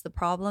photo that's the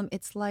problem.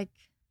 It's like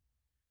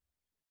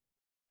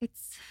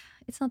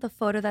it's not the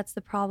photo that's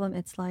the problem.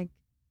 It's like,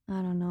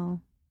 I don't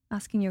know,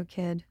 asking your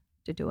kid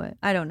to do it.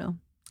 I don't know.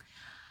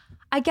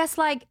 I guess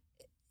like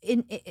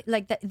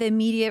the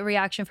immediate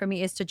reaction for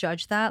me is to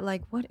judge that.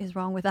 Like, what is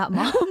wrong with that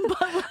mom?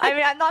 But like, I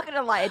mean, I'm not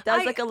gonna lie, it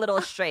does look a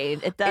little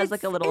strange. It does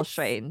look a little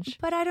strange.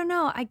 But I don't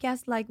know. I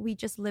guess like we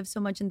just live so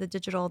much in the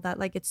digital that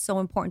like it's so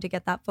important to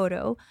get that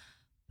photo.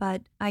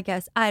 But I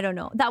guess I don't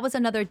know. That was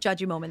another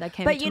judgy moment that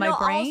came into my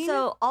brain.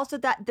 But also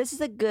that this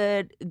is a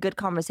good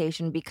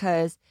conversation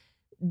because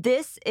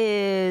this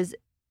is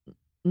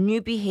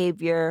new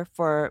behavior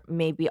for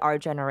maybe our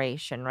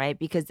generation, right?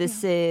 Because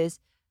this is,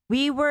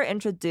 we were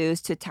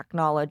introduced to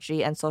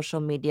technology and social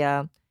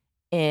media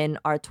in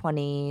our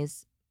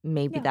 20s,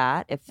 maybe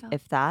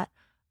if that.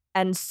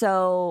 And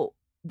so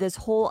this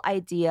whole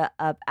idea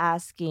of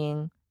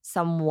asking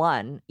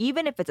someone,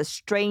 even if it's a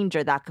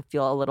stranger, that could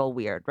feel a little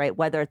weird, right?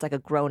 Whether it's like a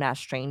grown-ass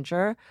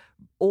stranger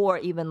or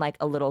even like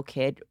a little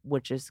kid,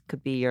 which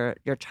could be your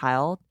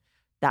child,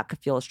 that could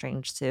feel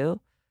strange too.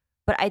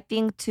 But I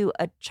think to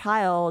a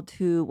child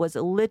who was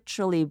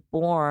literally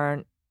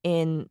born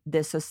in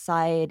this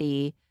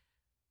society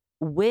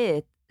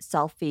with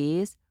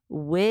selfies,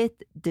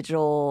 with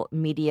digital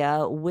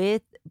media,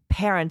 with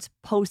parents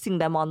posting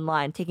them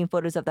online, taking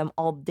photos of them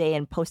all day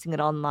and posting it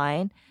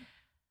online,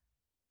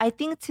 I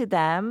think to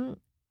them,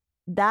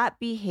 that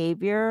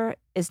behavior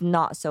is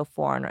not so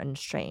foreign and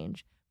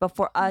strange. But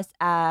for us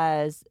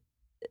as,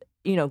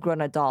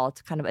 grown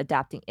adults kind of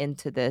adapting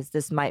into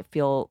this might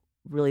feel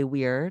really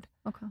weird.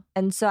 Okay.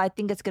 And so I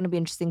think it's going to be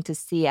interesting to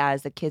see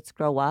as the kids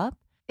grow up.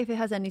 If it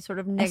has any sort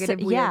of negative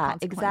weird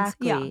consequence.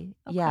 Exactly. Yeah. Okay,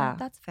 yeah.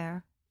 that's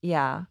fair.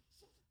 Yeah.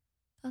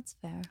 That's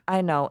fair.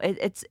 I know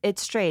it's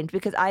strange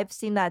because I've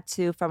seen that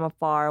too from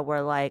afar,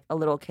 where like a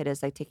little kid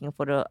is like taking a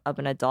photo of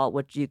an adult,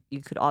 which you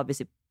could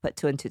obviously put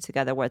two and two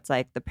together, where it's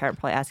like the parent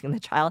probably asking the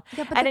child,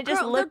 Yeah, but and the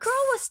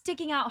girl was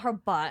sticking out her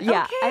butt.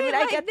 Yeah, okay? I mean,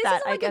 I get this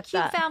that. Isn't like I get a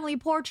cute that. family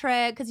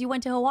portrait because you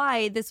went to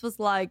Hawaii. This was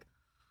like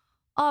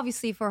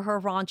obviously for her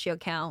raunchy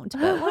account,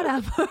 but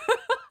whatever.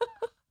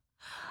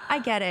 I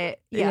get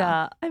it.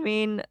 Yeah. I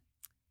mean,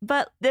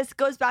 but this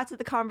goes back to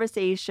the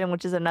conversation,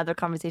 which is another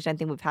conversation I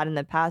think we've had in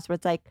the past, where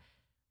it's like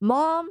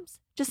moms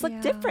just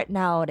look different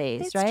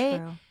nowadays, It's right?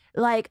 true.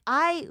 Like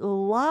I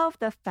love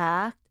the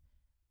fact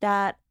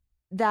that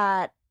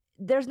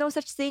there's no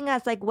such thing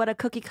as like what a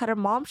cookie cutter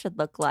mom should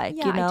look like.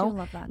 Yeah, you know, I do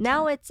love that.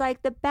 now too. it's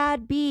like the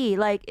bad bee,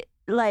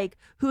 like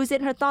who's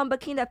in her thong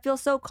bikini that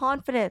feels so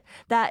confident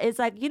that is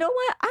like, you know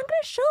what, I'm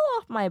gonna show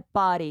off my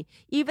body,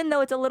 even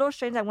though it's a little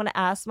strange. I'm gonna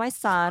ask my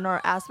son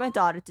or ask my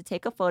daughter to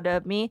take a photo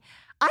of me.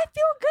 I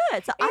feel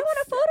good, so I want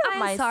a photo of I'm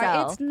myself.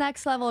 sorry, it's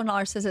next level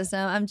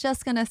narcissism. I'm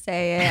just gonna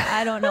say it.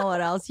 I don't know what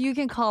else. You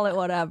can call it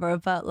whatever,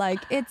 but like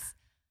it's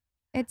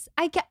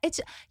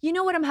you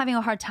know what I'm having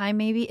a hard time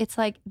maybe? It's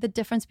like the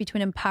difference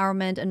between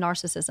empowerment and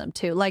narcissism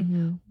too. Like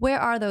where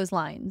are those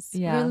lines?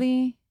 Yeah.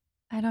 Really?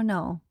 I don't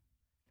know.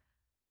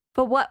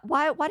 But why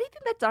do you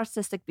think that's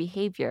narcissistic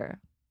behavior?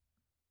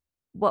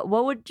 What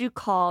would you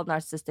call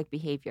narcissistic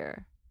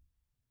behavior?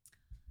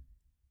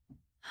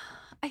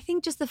 I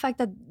think just the fact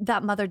that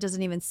that mother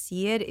doesn't even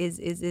see it is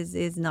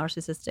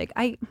narcissistic.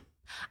 I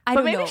But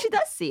don't maybe know. she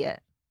does see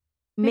it.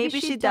 Maybe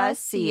she does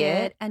see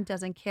it. and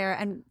doesn't care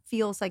and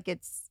feels like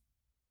it's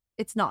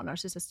not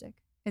narcissistic.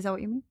 Is that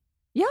what you mean?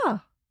 Yeah.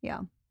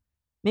 Yeah.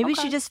 Maybe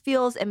Okay. she just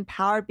feels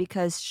empowered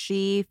because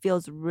she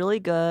feels really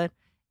good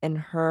in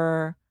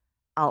her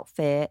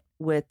outfit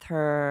with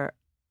her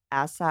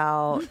ass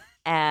out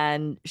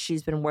and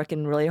she's been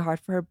working really hard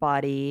for her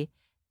body.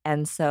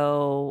 And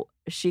so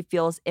she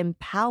feels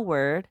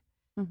empowered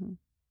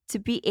to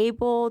be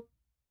able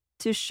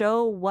to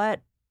show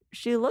what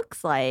she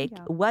looks like,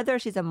 whether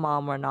she's a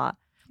mom or not.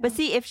 But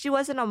see, if she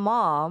wasn't a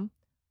mom,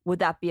 would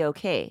that be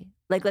okay?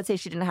 Like, let's say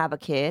she didn't have a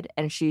kid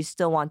and she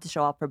still wanted to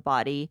show off her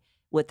body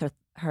with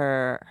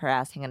her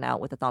ass hanging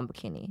out with a thong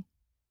bikini.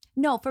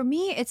 No, for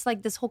me, it's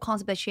like this whole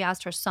concept that she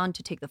asked her son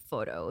to take the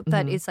photo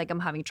that is like I'm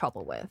having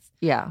trouble with.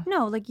 Yeah.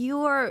 No, like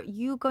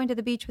you going to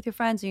the beach with your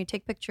friends and you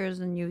take pictures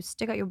and you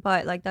stick out your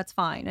butt, like that's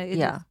fine.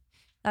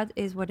 That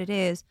is what it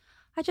is.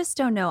 I just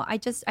don't know. I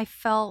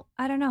felt,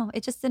 I don't know.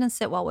 It just didn't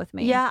sit well with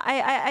me. Yeah,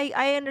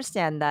 I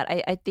understand that.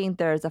 I think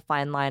there's a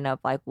fine line of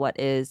like what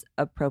is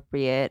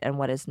appropriate and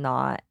what is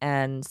not.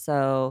 And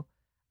so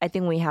I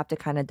think we have to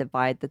kind of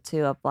divide the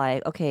two of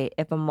like, okay,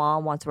 if a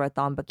mom wants to wear a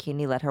thong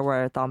bikini, let her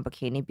wear a thong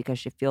bikini because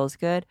she feels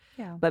good.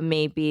 Yeah. But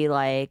maybe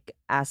like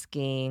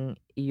asking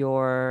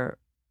your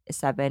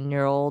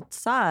 7-year-old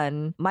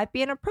son might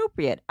be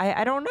inappropriate.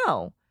 I don't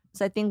know.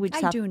 So I think we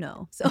just I do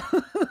know. So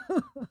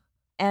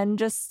and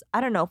just,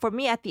 I don't know, for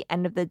me at the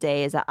end of the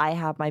day is that I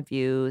have my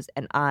views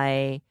and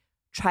I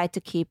try to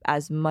keep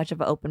as much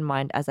of an open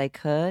mind as I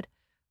could.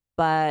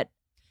 But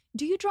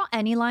do you draw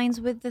any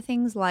lines with the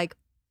things like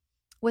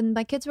when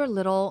my kids were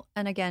little,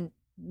 and again,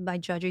 my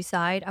judgy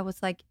side, I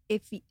was like,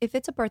 if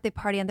it's a birthday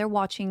party and they're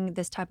watching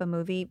this type of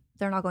movie,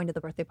 they're not going to the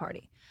birthday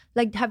party.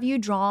 Like, have you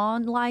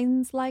drawn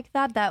lines like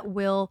that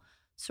will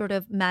sort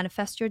of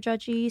manifest your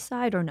judgy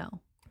side or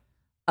no?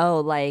 Oh,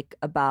 like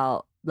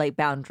about like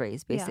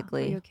boundaries,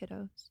 basically. Yeah, for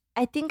your kiddos.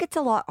 I think it's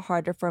a lot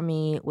harder for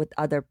me with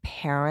other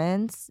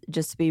parents,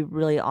 just to be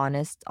really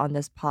honest on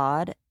this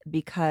pod,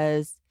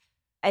 because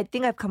I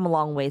think I've come a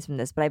long ways from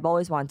this, but I've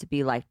always wanted to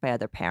be liked by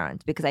other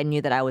parents because I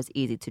knew that I was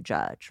easy to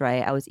judge,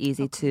 right? I was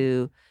easy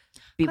to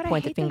be God, I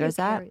pointed hate that you fingers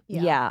at. carry-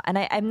 yeah. And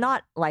I'm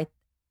not like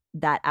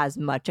that as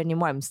much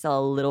anymore. I'm still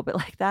a little bit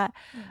like that.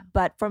 Yeah.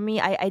 But for me,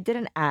 I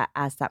didn't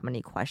ask that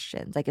many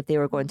questions. Like if they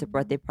were going to a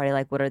birthday party,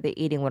 like what are they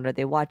eating? What are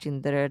they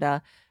watching? Da, da, da.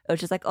 It was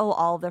just like, oh,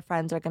 all of their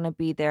friends are going to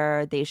be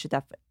there. They should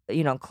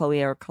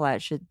Chloe or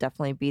Colette should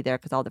definitely be there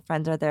because all the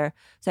friends are there.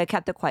 So I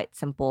kept it quite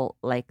simple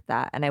like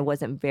that. And I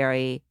wasn't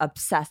very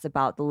obsessed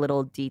about the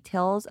little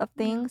details of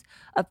things.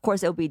 Of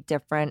course, it would be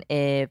different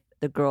if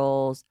the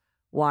girls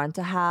want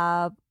to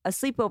have a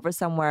sleepover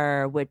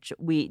somewhere, which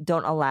we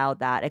don't allow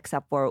that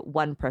except for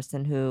one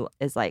person who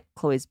is like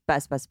Chloe's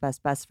best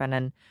friend,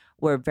 and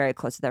we're very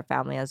close to their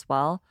family as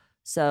well.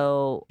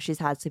 So she's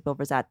had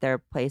sleepovers at their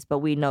place, but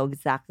we know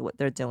exactly what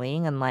they're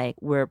doing and like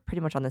we're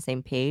pretty much on the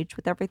same page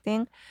with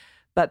everything.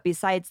 But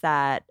besides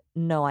that,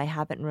 no, I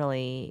haven't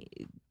really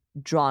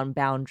drawn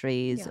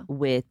boundaries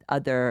with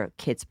other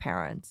kids'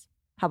 parents.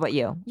 How about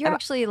you? You're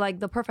actually like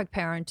the perfect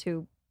parent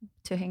to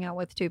hang out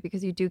with too,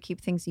 because you do keep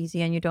things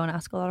easy and you don't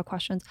ask a lot of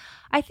questions.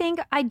 I think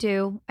I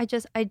do. I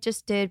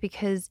just did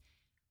because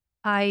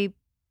I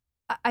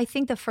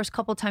think the first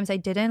couple times I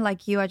didn't,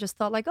 like you, I just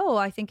thought like, oh,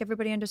 I think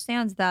everybody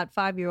understands that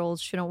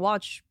 5-year-olds shouldn't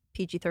watch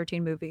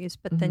PG-13 movies.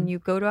 But then you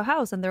go to a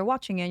house and they're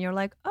watching it and you're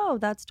like, oh,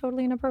 that's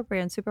totally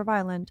inappropriate and super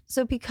violent.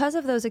 So because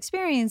of those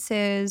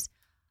experiences,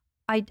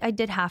 I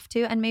did have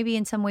to. And maybe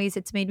in some ways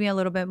it's made me a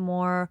little bit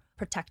more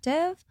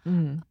protective.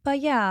 But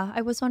yeah,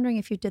 I was wondering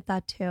if you did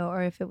that too,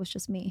 or if it was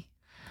just me.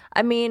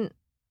 I mean,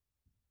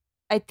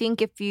 I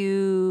think if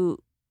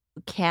you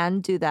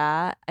can do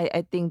that,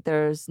 I think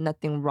there's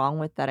nothing wrong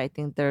with that. I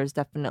think there's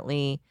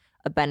definitely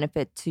a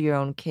benefit to your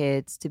own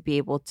kids to be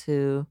able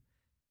to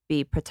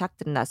be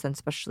protected in that sense,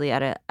 especially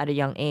at a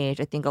young age.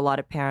 I think a lot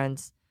of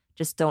parents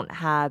just don't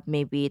have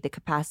maybe the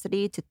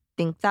capacity to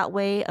think that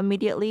way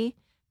immediately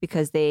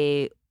because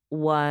they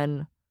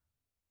one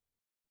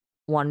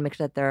want to make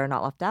sure that they're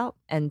not left out,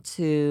 and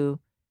two,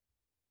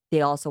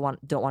 they also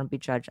don't want to be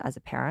judged as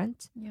a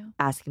parent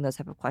asking those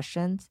type of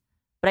questions.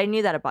 But I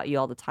knew that about you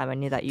all the time. I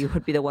knew that you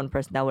would be the one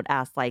person that would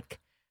ask, like,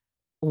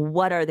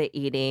 what are they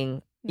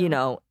eating? You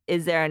know,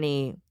 is there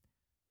any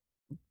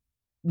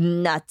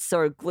nuts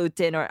or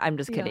gluten? Or I'm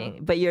just kidding.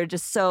 But you're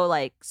just so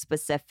like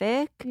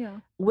specific,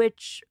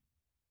 which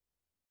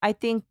I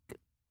think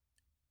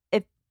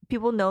if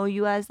people know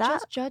you as that,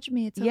 just judge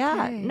me. It's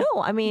okay. No,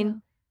 I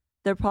mean,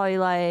 they're probably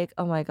like,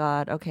 oh my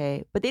God,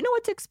 okay. But they know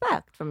what to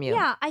expect from you.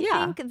 Yeah, I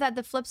think that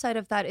the flip side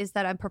of that is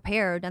that I'm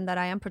prepared and that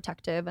I am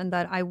protective and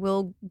that I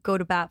will go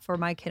to bat for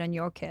my kid and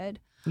your kid.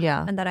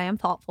 Yeah. And that I am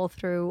thoughtful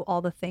through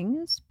all the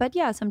things. But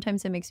yeah,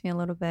 sometimes it makes me a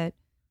little bit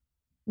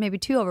maybe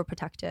too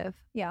overprotective.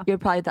 Yeah. You're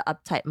probably the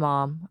uptight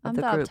mom of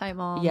the group. Uptight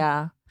mom.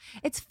 Yeah.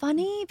 It's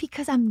funny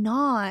because I'm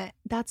not.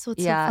 That's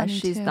what's so funny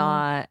she's too.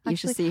 not. You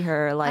should see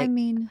her like. I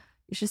mean,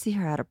 you should see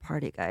her at a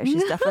party, guys.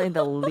 She's definitely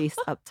the least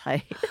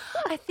uptight.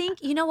 I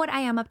think, you know what I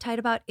am uptight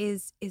about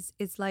is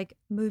like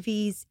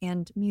movies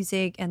and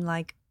music and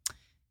like,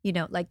 you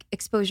know, like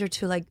exposure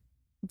to like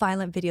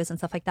violent videos and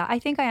stuff like that. I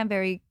think I am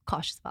very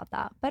cautious about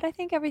that. But I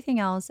think everything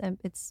else,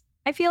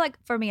 I feel like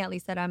for me at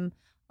least that I'm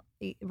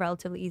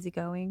relatively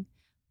easygoing.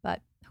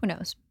 But who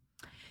knows?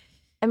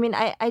 I mean,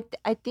 I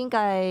think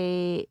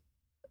I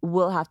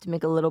will have to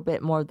make a little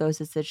bit more of those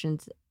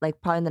decisions, like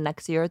probably in the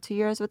next year or 2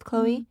 years with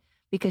Chloe.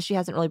 Because she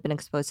hasn't really been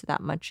exposed to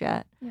that much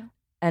yet. Yeah.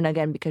 And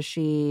again, because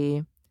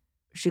she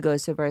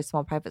goes to a very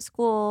small private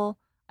school.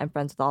 I'm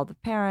friends with all the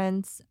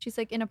parents. She's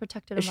like in a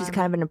protected environment. She's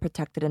kind of in a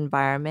protected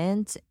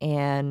environment.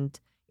 And,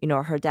 you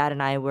know, her dad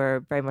and I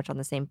were very much on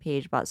the same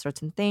page about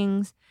certain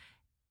things.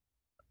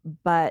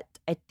 But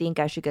I think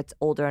as she gets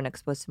older and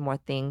exposed to more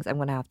things, I'm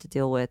going to have to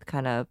deal with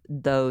kind of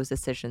those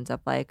decisions of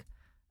like,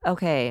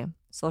 okay,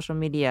 social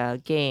media,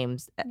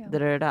 games,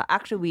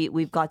 Actually,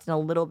 we've gotten a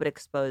little bit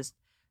exposed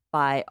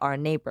by our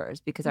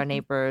neighbors because our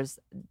neighbors,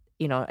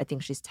 you know, I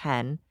think she's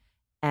 10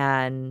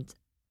 and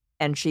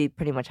she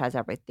pretty much has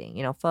everything,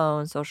 you know,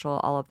 phone, social,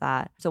 all of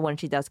that. So when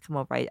she does come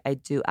over, I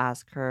do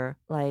ask her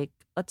like,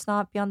 let's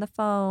not be on the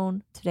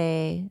phone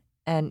today.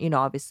 And, you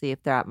know, obviously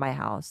if they're at my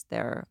house,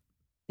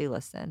 they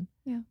listen.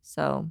 Yeah.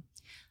 So.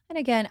 And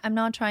again, I'm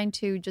not trying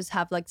to just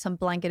have like some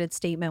blanketed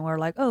statement where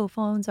like, oh,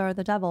 phones are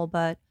the devil.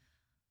 But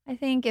I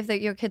think if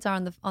your kids are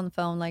on the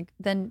phone, like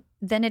then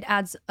it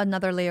adds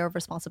another layer of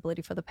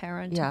responsibility for the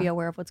parent to be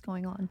aware of what's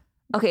going on.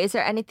 Okay, is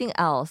there anything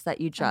else that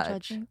you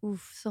judge?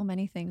 Oof, so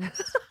many things.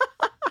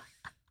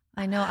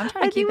 I know. I'm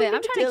trying to keep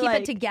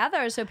it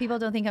together so people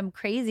don't think I'm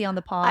crazy on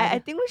the pod. I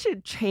think we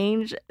should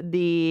change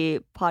the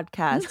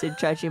podcast to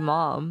Judgy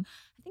Mom.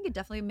 I think it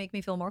definitely make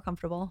me feel more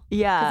comfortable.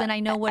 Yeah, because then I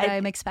know what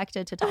I'm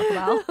expected to talk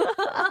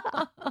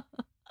about.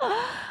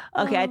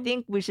 Okay, I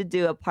think we should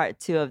do a part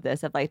 2 of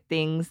this of like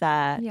things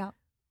that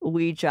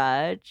we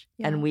judge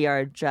and we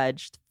are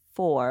judged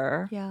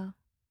for. Yeah.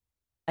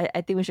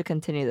 I think we should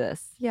continue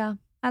this. Yeah.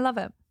 I love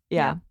it.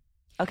 Yeah.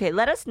 Okay.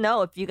 Let us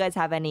know if you guys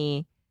have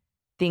any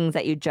things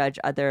that you judge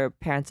other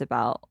parents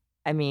about.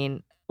 I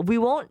mean, we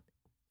won't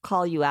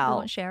call you out. We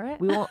won't share it?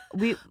 We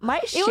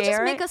might share it. It will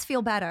just make us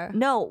feel better.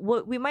 No,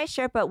 we might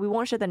share it, but we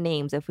won't share the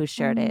names if we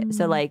shared it.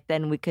 So like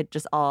then we could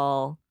just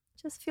all.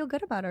 Just feel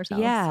good about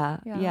ourselves.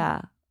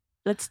 Yeah.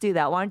 Let's do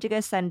that. Why don't you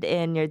guys send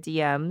in your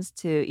DMs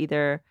to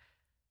either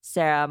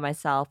Sarah,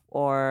 myself,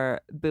 or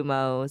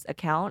Bumo's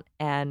account,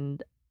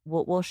 and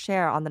we'll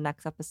share on the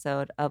next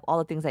episode of all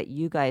the things that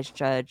you guys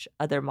judge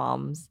other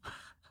moms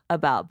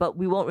about. But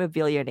we won't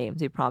reveal your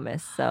names, we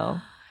promise. So,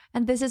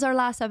 and this is our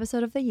last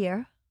episode of the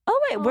year. Oh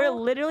wait, we're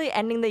literally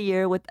ending the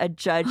year with a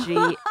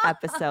judgy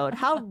episode.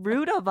 How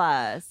rude of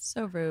us!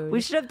 So rude. We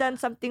should have done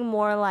something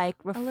more like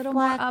reflective, a little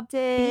more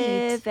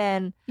upbeat.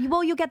 And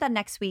you get that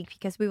next week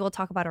because we will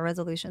talk about our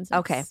resolutions.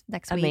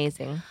 Next week.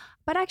 Amazing.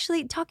 But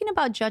actually, talking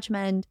about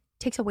judgment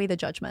takes away the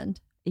judgment.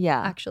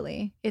 Yeah.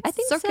 Actually, it's I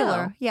think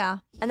circular. So. Yeah.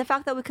 And the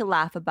fact that we could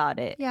laugh about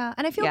it. Yeah.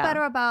 And I feel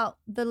better about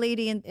the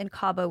lady in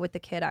Cabo with the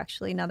kid,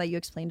 actually, now that you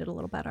explained it a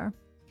little better.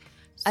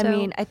 So, I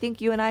mean, I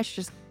think you and I should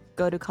just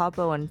go to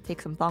Cabo and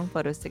take some thong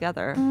photos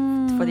together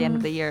for the end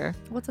of the year.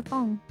 What's a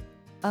thong?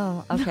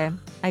 Oh, okay.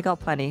 I got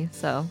plenty,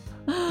 so.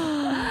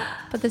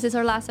 But this is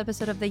our last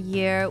episode of the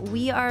year.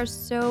 We are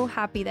so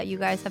happy that you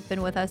guys have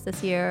been with us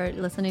this year,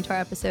 listening to our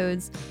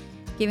episodes,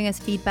 giving us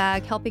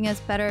feedback, helping us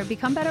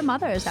become better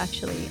mothers,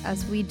 actually,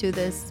 as we do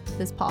this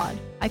pod.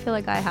 I feel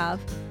like I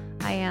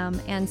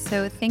am. And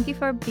so thank you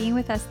for being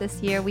with us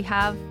this year. We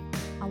have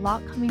a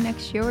lot coming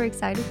next year. We're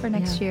excited for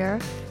next year.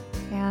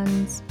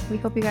 And we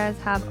hope you guys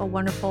have a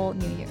wonderful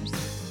New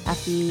Year's.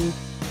 Happy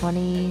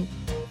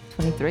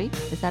 2023.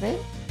 Is that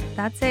it?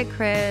 That's it,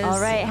 Chris. All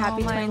right.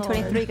 Happy my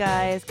 2023, Lord.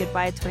 guys.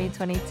 Goodbye,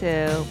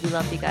 2022. We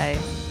love you guys.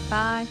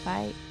 Bye.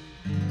 Bye.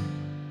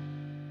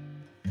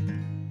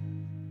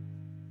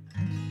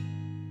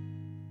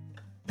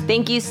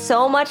 Thank you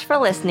so much for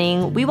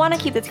listening. We want to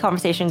keep this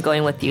conversation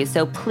going with you,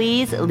 so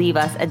please leave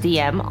us a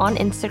DM on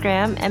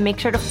Instagram and make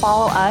sure to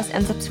follow us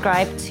and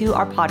subscribe to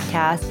our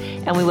podcast.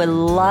 And we would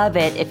love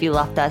it if you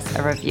left us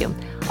a review.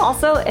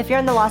 Also, if you're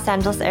in the Los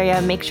Angeles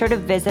area, make sure to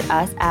visit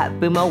us at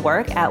Bumo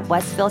Work at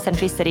Westfield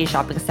Century City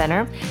Shopping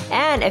Center.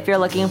 And if you're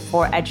looking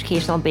for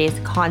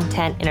educational-based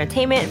content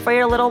entertainment for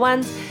your little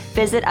ones,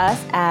 visit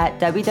us at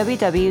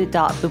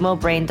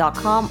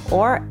www.bumobrain.com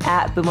or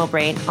at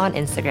bumobrain on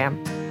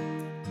Instagram.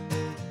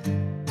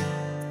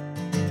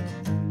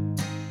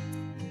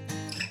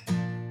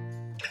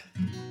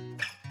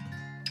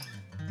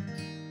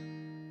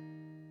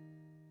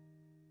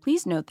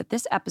 Please note that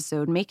this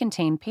episode may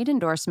contain paid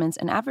endorsements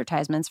and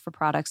advertisements for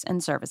products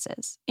and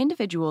services.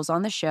 Individuals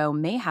on the show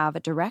may have a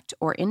direct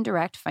or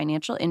indirect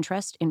financial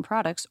interest in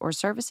products or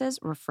services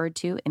referred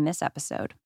to in this episode.